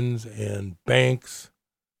applications and banks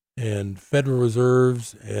and Federal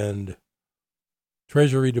Reserves and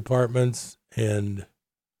Treasury departments and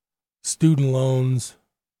student loans.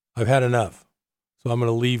 I've had enough. So I'm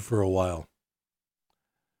going to leave for a while.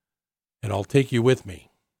 And I'll take you with me.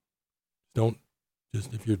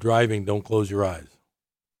 If you're driving, don't close your eyes.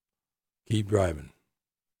 Keep driving.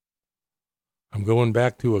 I'm going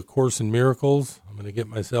back to A Course in Miracles. I'm going to get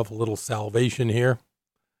myself a little salvation here.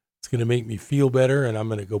 It's going to make me feel better, and I'm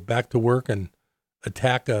going to go back to work and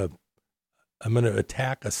attack a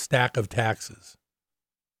stack of taxes.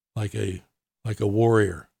 Like a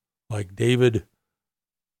warrior. Like David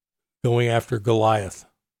going after Goliath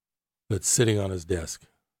that's sitting on his desk.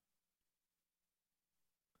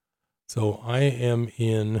 So I am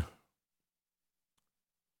in,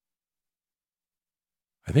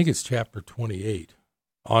 I think it's chapter 28.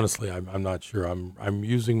 Honestly, I'm not sure. I'm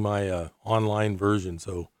using my online version,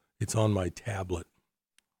 so it's on my tablet.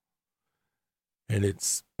 And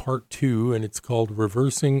it's part 2, and it's called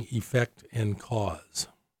Reversing Effect and Cause.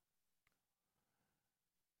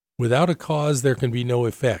 Without a cause, there can be no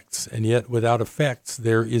effects, and yet without effects,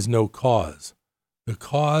 there is no cause. A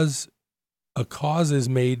cause is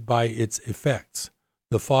made by its effects.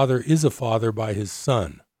 The Father is a father by his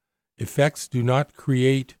Son. Effects do not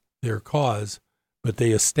create their cause, but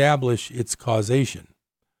they establish its causation.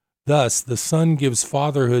 Thus, the Son gives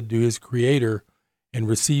fatherhood to his Creator and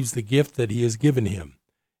receives the gift that he has given him.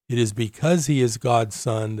 It is because he is God's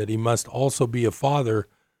Son that he must also be a father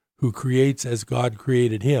who creates as God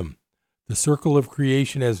created him. The circle of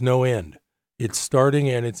creation has no end. Its starting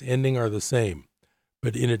and its ending are the same,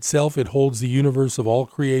 but in itself it holds the universe of all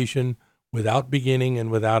creation without beginning and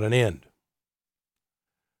without an end.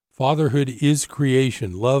 Fatherhood is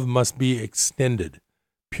creation. Love must be extended.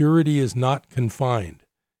 Purity is not confined.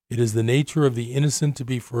 It is the nature of the innocent to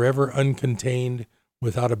be forever uncontained,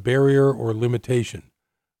 without a barrier or limitation.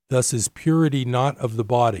 Thus is purity not of the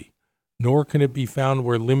body, nor can it be found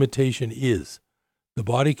where limitation is. The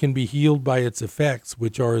body can be healed by its effects,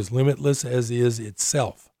 which are as limitless as is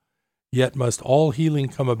itself. Yet must all healing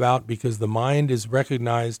come about because the mind is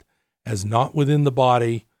recognized as not within the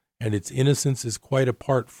body, and its innocence is quite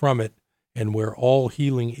apart from it, and where all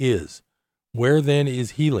healing is. Where then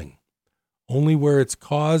is healing? Only where its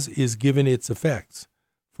cause is given its effects.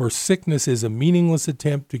 For sickness is a meaningless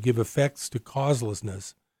attempt to give effects to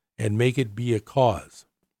causelessness and make it be a cause.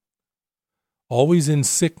 Always in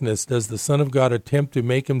sickness does the Son of God attempt to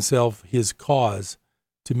make himself his cause,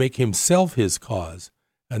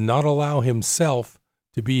 and not allow himself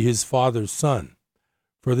to be his Father's Son.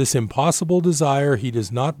 For this impossible desire, he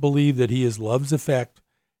does not believe that he is love's effect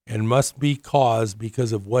and must be cause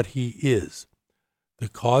because of what he is. The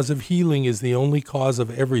cause of healing is the only cause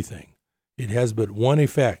of everything. It has but one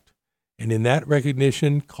effect, and in that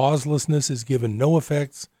recognition, causelessness is given no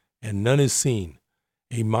effects and none is seen.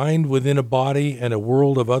 A mind within a body and a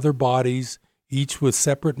world of other bodies, each with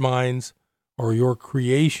separate minds, are your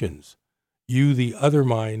creations, you the other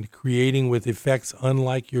mind creating with effects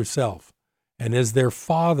unlike yourself, and as their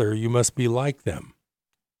father you must be like them.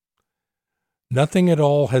 Nothing at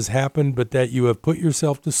all has happened but that you have put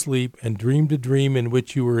yourself to sleep and dreamed a dream in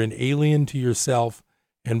which you were an alien to yourself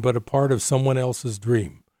and but a part of someone else's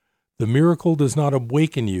dream. The miracle does not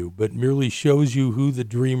awaken you, but merely shows you who the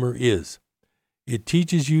dreamer is. It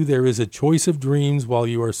teaches you there is a choice of dreams while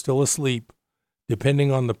you are still asleep,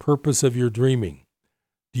 depending on the purpose of your dreaming.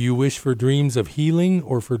 Do you wish for dreams of healing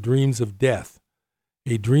or for dreams of death?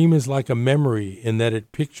 A dream is like a memory in that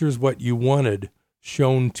it pictures what you wanted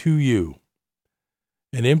shown to you.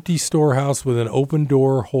 An empty storehouse with an open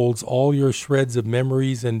door holds all your shreds of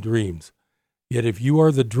memories and dreams. Yet if you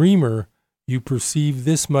are the dreamer, you perceive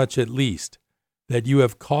this much at least, that you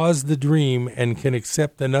have caused the dream and can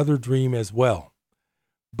accept another dream as well.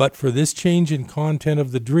 But for this change in content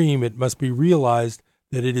of the dream, it must be realized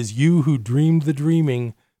that it is you who dreamed the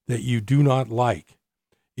dreaming that you do not like.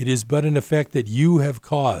 It is but an effect that you have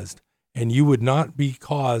caused, and you would not be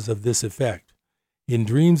cause of this effect. In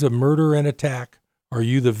dreams of murder and attack, are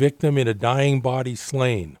you the victim in a dying body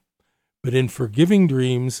slain? But in forgiving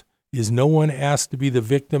dreams, is no one asked to be the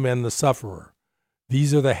victim and the sufferer.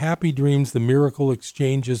 These are the happy dreams the miracle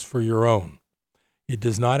exchanges for your own. It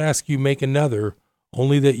does not ask you make another,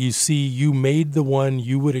 only that you see you made the one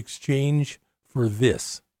you would exchange for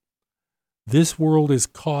this. This world is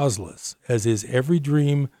causeless, as is every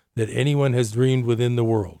dream that anyone has dreamed within the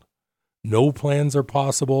world. No plans are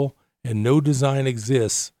possible, and no design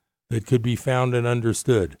exists that could be found and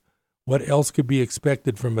understood. What else could be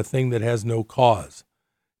expected from a thing that has no cause?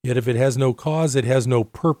 Yet if it has no cause, it has no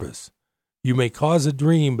purpose. You may cause a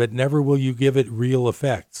dream, but never will you give it real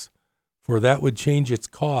effects, for that would change its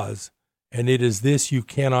cause, and it is this you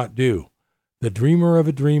cannot do. The dreamer of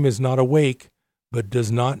a dream is not awake, but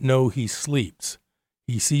does not know he sleeps.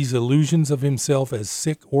 He sees illusions of himself as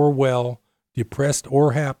sick or well, depressed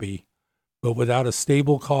or happy, but without a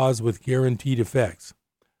stable cause with guaranteed effects.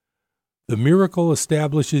 The miracle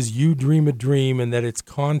establishes you dream a dream and that its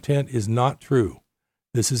content is not true.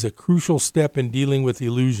 This is a crucial step in dealing with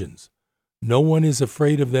illusions. No one is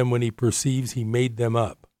afraid of them when he perceives he made them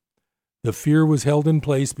up. The fear was held in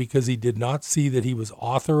place because he did not see that he was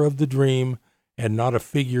author of the dream and not a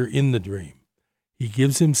figure in the dream. He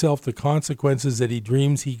gives himself the consequences that he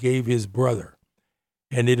dreams he gave his brother.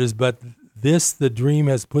 And it is but this the dream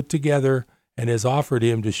has put together and has offered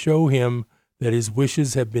him to show him that his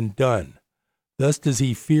wishes have been done. Thus does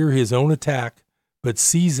he fear his own attack, but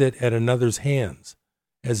sees it at another's hands.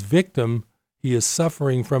 As victim, he is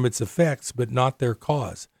suffering from its effects, but not their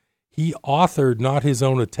cause. He authored not his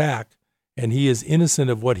own attack, and he is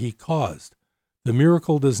innocent of what he caused. The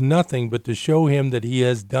miracle does nothing but to show him that he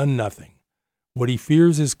has done nothing. What he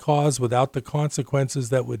fears is cause without the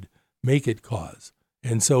consequences that would make it cause,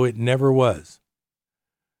 and so it never was.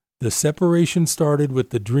 The separation started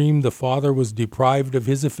with the dream the Father was deprived of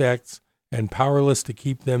his effects and powerless to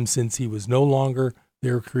keep them since he was no longer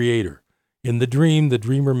their creator. In the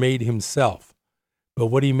dreamer made himself, but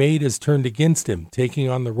what he made is turned against him, taking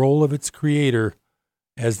on the role of its creator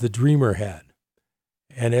as the dreamer had.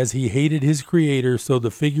 And as he hated his creator, so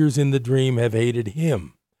the figures in the dream have hated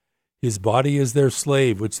him. His body is their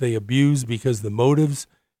slave, which they abuse because the motives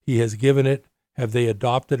he has given it have they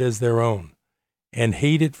adopted as their own, and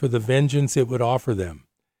hate it for the vengeance it would offer them.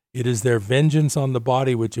 It is their vengeance on the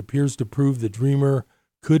body which appears to prove the dreamer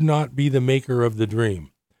could not be the maker of the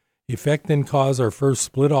dream. Effect and cause are first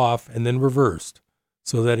split off and then reversed,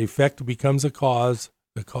 so that effect becomes a cause,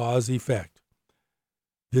 the cause effect.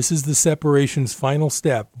 This is the separation's final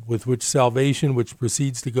step with which salvation, which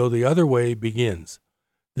proceeds to go the other way, begins.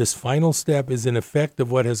 This final step is an effect of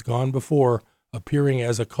what has gone before, appearing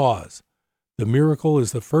as a cause. The miracle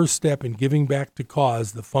is the first step in giving back to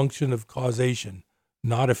cause the function of causation,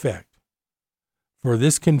 not effect. For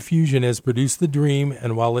this confusion has produced the dream,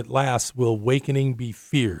 and while it lasts, will awakening be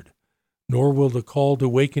feared, nor will the call to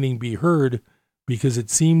awakening be heard, because it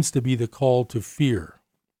seems to be the call to fear.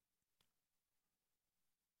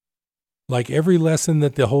 Like every lesson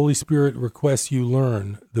that the Holy Spirit requests you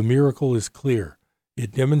learn, the miracle is clear.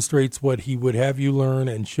 It demonstrates what he would have you learn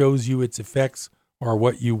and shows you its effects are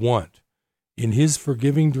what you want. In his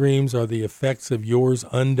forgiving dreams are the effects of yours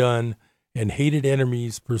undone and hated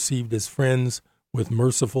enemies perceived as friends with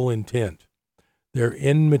merciful intent. Their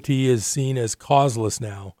enmity is seen as causeless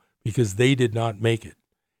now because they did not make it,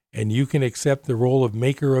 and you can accept the role of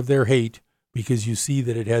maker of their hate because you see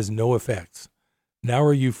that it has no effects. Now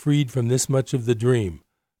are you freed from this much of the dream.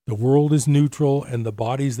 The world is neutral, and the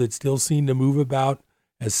bodies that still seem to move about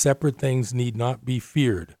as separate things need not be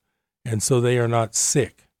feared, and so they are not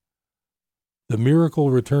sick. The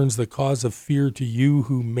miracle returns the cause of fear to you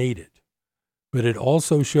who made it. But it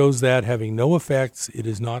also shows that, having no effects, it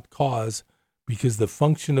is not cause, because the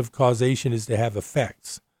function of causation is to have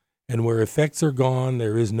effects, and where effects are gone,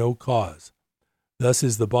 there is no cause. Thus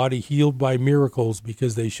is the body healed by miracles,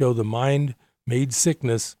 because they show the mind made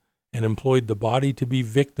sickness and employed the body to be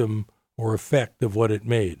victim or effect of what it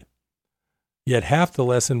made. Yet half the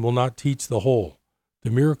lesson will not teach the whole.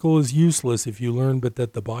 The miracle is useless if you learn but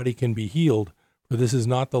that the body can be healed, for this is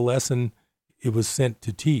not the lesson it was sent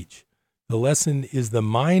to teach. The lesson is the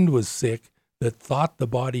mind was sick that thought the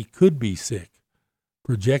body could be sick.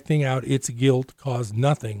 Projecting out its guilt caused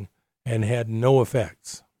nothing and had no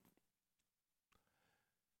effects.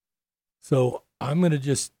 So I'm going to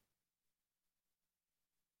just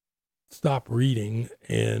stop reading,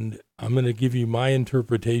 and I'm going to give you my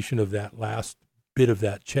interpretation of that last bit of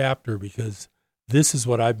that chapter, because this is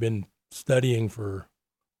what I've been studying for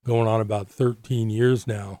going on about 13 years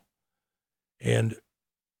now. And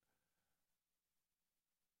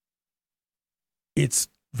it's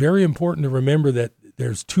very important to remember that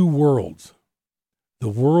there's two worlds. The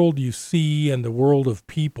world you see and the world of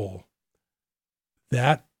people.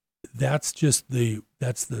 That's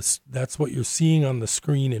what you're seeing on the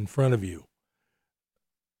screen in front of you.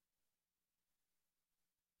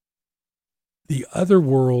 The other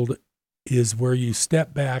world is where you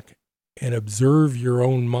step back and observe your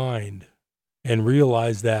own mind and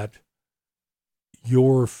realize that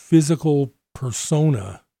your physical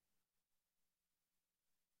persona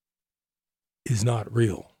is not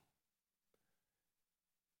real.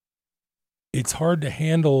 It's hard to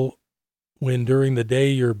handle when during the day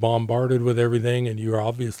you're bombarded with everything and you're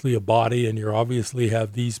obviously a body and you obviously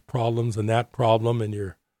have these problems and that problem, and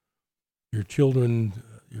your children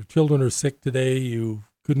are sick today, you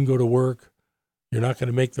couldn't go to work, you're not going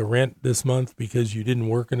to make the rent this month because you didn't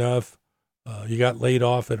work enough, you got laid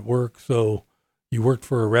off at work, so you worked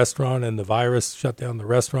for a restaurant and the virus shut down the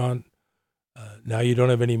restaurant, now you don't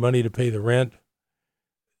have any money to pay the rent.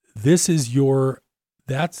 This is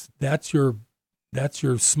that's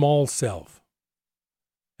your small self.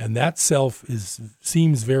 And that self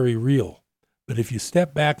seems very real. But if you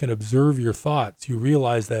step back and observe your thoughts, you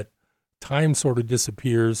realize that time sort of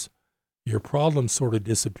disappears, your problems sort of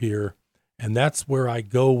disappear, and that's where I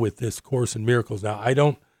go with this Course in Miracles. Now, I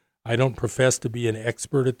don't profess to be an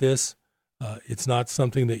expert at this. It's not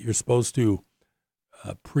something that you're supposed to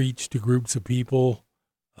preach to groups of people.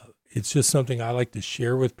 It's just something I like to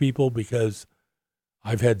share with people because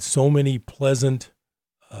I've had so many pleasant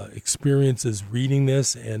experiences reading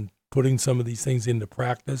this and putting some of these things into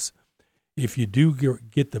practice. If you do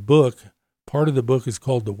get the book, part of the book is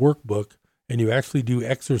called the workbook, and you actually do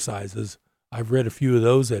exercises. I've read a few of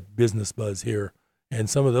those at Business Buzz here, and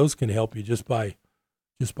some of those can help you just by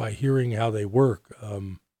hearing how they work.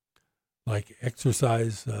 Like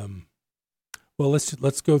exercise. Well,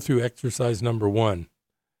 let's go through exercise number 1,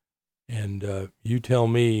 and you tell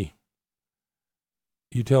me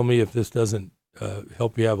if this doesn't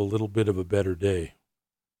help you have a little bit of a better day.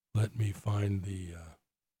 Let me find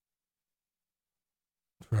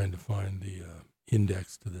trying to find the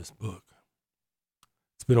index to this book.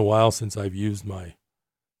 It's been a while since I've used my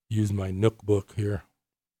Nook book here.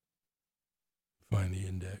 Find the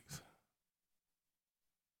index.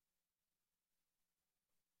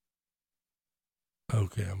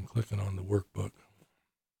 Okay, I'm clicking on the workbook.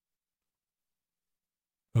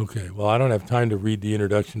 Okay, well, I don't have time to read the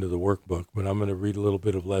introduction to the workbook, but I'm going to read a little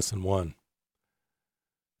bit of lesson 1.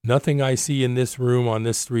 Nothing I see in this room, on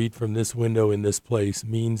this street, from this window, in this place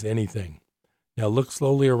means anything. Now look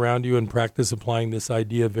slowly around you and practice applying this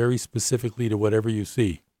idea very specifically to whatever you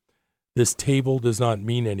see. This table does not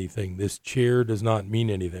mean anything. This chair does not mean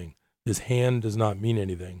anything. This hand does not mean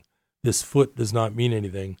anything. This foot does not mean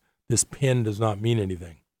anything. This pen does not mean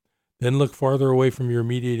anything. Then look farther away from your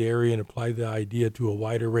immediate area and apply the idea to a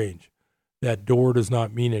wider range. That door does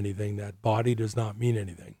not mean anything. That body does not mean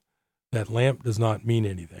anything. That lamp does not mean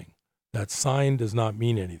anything. That sign does not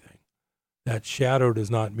mean anything. That shadow does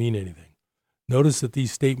not mean anything. Notice that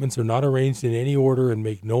these statements are not arranged in any order and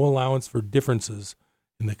make no allowance for differences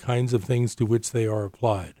in the kinds of things to which they are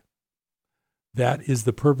applied. That is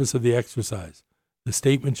the purpose of the exercise. The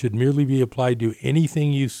statement should merely be applied to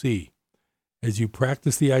anything you see. As you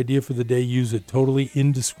practice the idea for the day, use it totally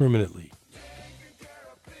indiscriminately.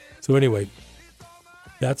 So anyway,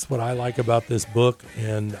 that's what I like about this book,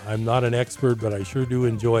 and I'm not an expert, but I sure do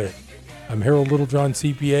enjoy it. I'm Harold Littlejohn,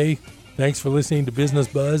 CPA. Thanks for listening to Business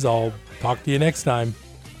Buzz. I'll talk to you next time.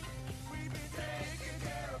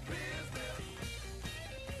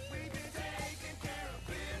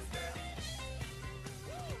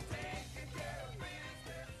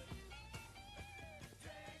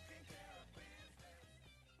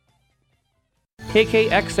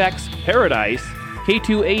 KKXX Paradise,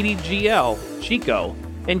 K280GL Chico,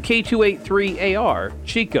 and K283AR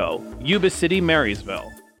Chico, Yuba City,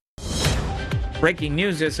 Marysville. Breaking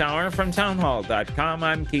news this hour from townhall.com.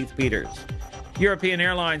 I'm Keith Peters. European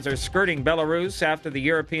airlines are skirting Belarus after the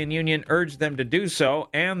European Union urged them to do so,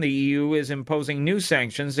 and the EU is imposing new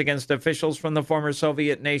sanctions against officials from the former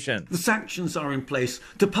Soviet nation. The sanctions are in place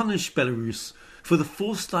to punish Belarus for the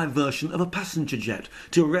forced diversion of a passenger jet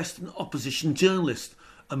to arrest an opposition journalist,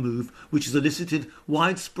 a move which has elicited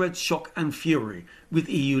widespread shock and fury, with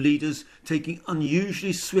EU leaders taking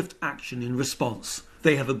unusually swift action in response.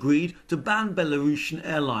 They have agreed to ban Belarusian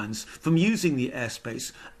airlines from using the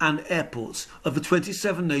airspace and airports of the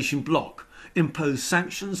 27-nation bloc, imposed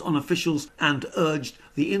sanctions on officials, and urged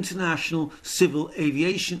the International Civil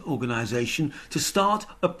Aviation Organization to start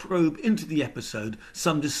a probe into the episode,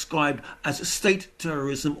 some described as state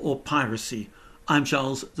terrorism or piracy. I'm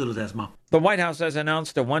Charles de Ledesma. The White House has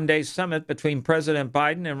announced a one-day summit between President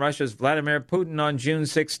Biden and Russia's Vladimir Putin on June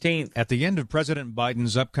 16th. At the end of President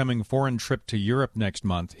Biden's upcoming foreign trip to Europe next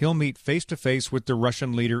month, he'll meet face-to-face with the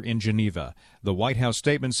Russian leader in Geneva. The White House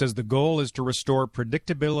statement says the goal is to restore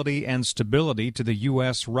predictability and stability to the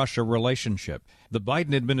U.S.-Russia relationship. The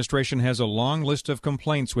Biden administration has a long list of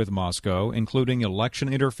complaints with Moscow, including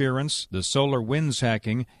election interference, the SolarWinds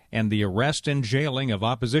hacking, and the arrest and jailing of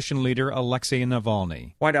opposition leader Alexei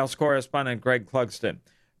Navalny. White House correspondent Greg Clugston.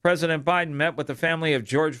 President Biden met with the family of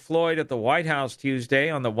George Floyd at the White House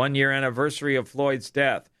Tuesday on the one-year anniversary of Floyd's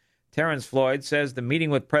death. Terrence Floyd says the meeting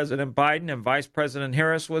with President Biden and Vice President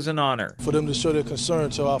Harris was an honor. For them to show their concern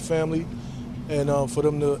to our family and for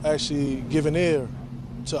them to actually give an ear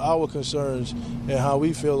to our concerns and how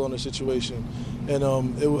we feel on the situation. And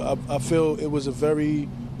I feel it was a very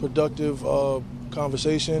productive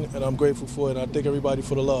conversation, and I'm grateful for it. I thank everybody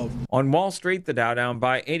for the love. On Wall Street, the Dow down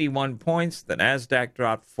by 81 points, the Nasdaq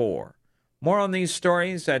dropped 4. More on these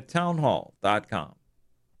stories at townhall.com.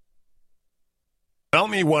 Tell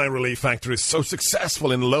me why Relief Factor is so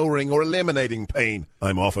successful in lowering or eliminating pain.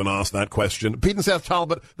 I'm often asked that question. Pete and Seth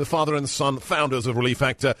Talbot, the father and son founders of Relief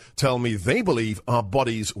Factor, tell me they believe our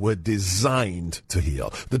bodies were designed to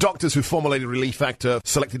heal. The doctors who formulated Relief Factor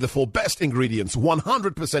selected the 4 best ingredients,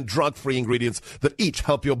 100% drug-free ingredients that each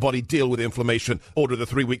help your body deal with inflammation. Order the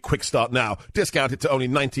 3-week quick start now. Discount it to only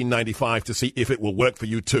 $19.95 to see if it will work for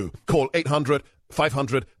you too. Call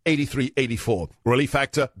 800-500-8384.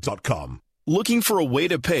 ReliefFactor.com. Looking for a way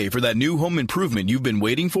to pay for that new home improvement you've been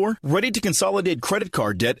waiting for? Ready to consolidate credit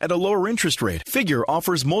card debt at a lower interest rate? Figure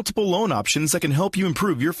offers multiple loan options that can help you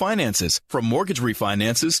improve your finances. From mortgage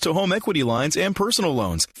refinances to home equity lines and personal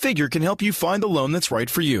loans, Figure can help you find the loan that's right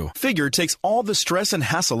for you. Figure takes all the stress and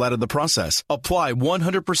hassle out of the process. Apply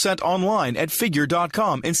 100% online at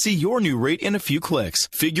Figure.com and see your new rate in a few clicks.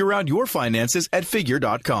 Figure out your finances at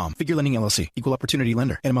Figure.com. Figure Lending LLC. Equal Opportunity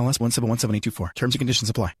Lender. NMLS 1717824. Terms and conditions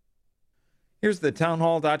apply. Here's the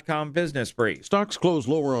townhall.com business brief. Stocks closed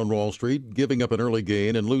lower on Wall Street, giving up an early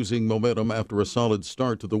gain and losing momentum after a solid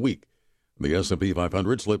start to the week. The S&P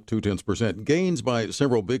 500 slipped 0.2%. Gains by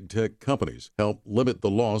several big tech companies helped limit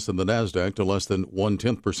the loss in the Nasdaq to less than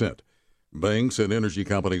 0.1%. Banks and energy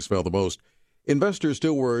companies fell the most. Investors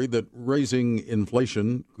still worried that raising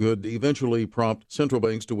inflation could eventually prompt central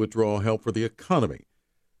banks to withdraw help for the economy.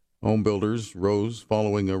 Home builders rose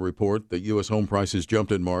following a report that U.S. home prices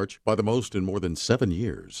jumped in March by the most in more than 7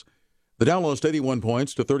 years. The Dow lost 81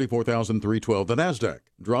 points to 34,312. The Nasdaq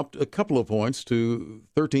dropped a couple of points to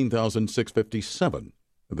 13,657.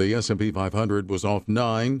 The S&P 500 was off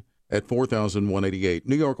 9 at 4,188.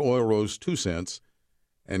 New York oil rose 2 cents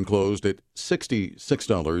and closed at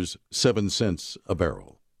 $66.07 a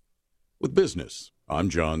barrel. With business, I'm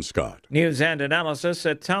John Scott. News and analysis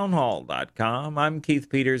at townhall.com. I'm Keith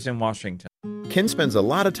Peters in Washington. Ken spends a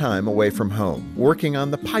lot of time away from home, working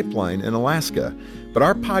on the pipeline in Alaska, but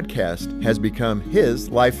our podcast has become his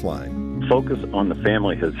lifeline. Focus on the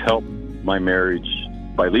family has helped my marriage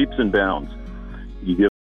by leaps and bounds. You give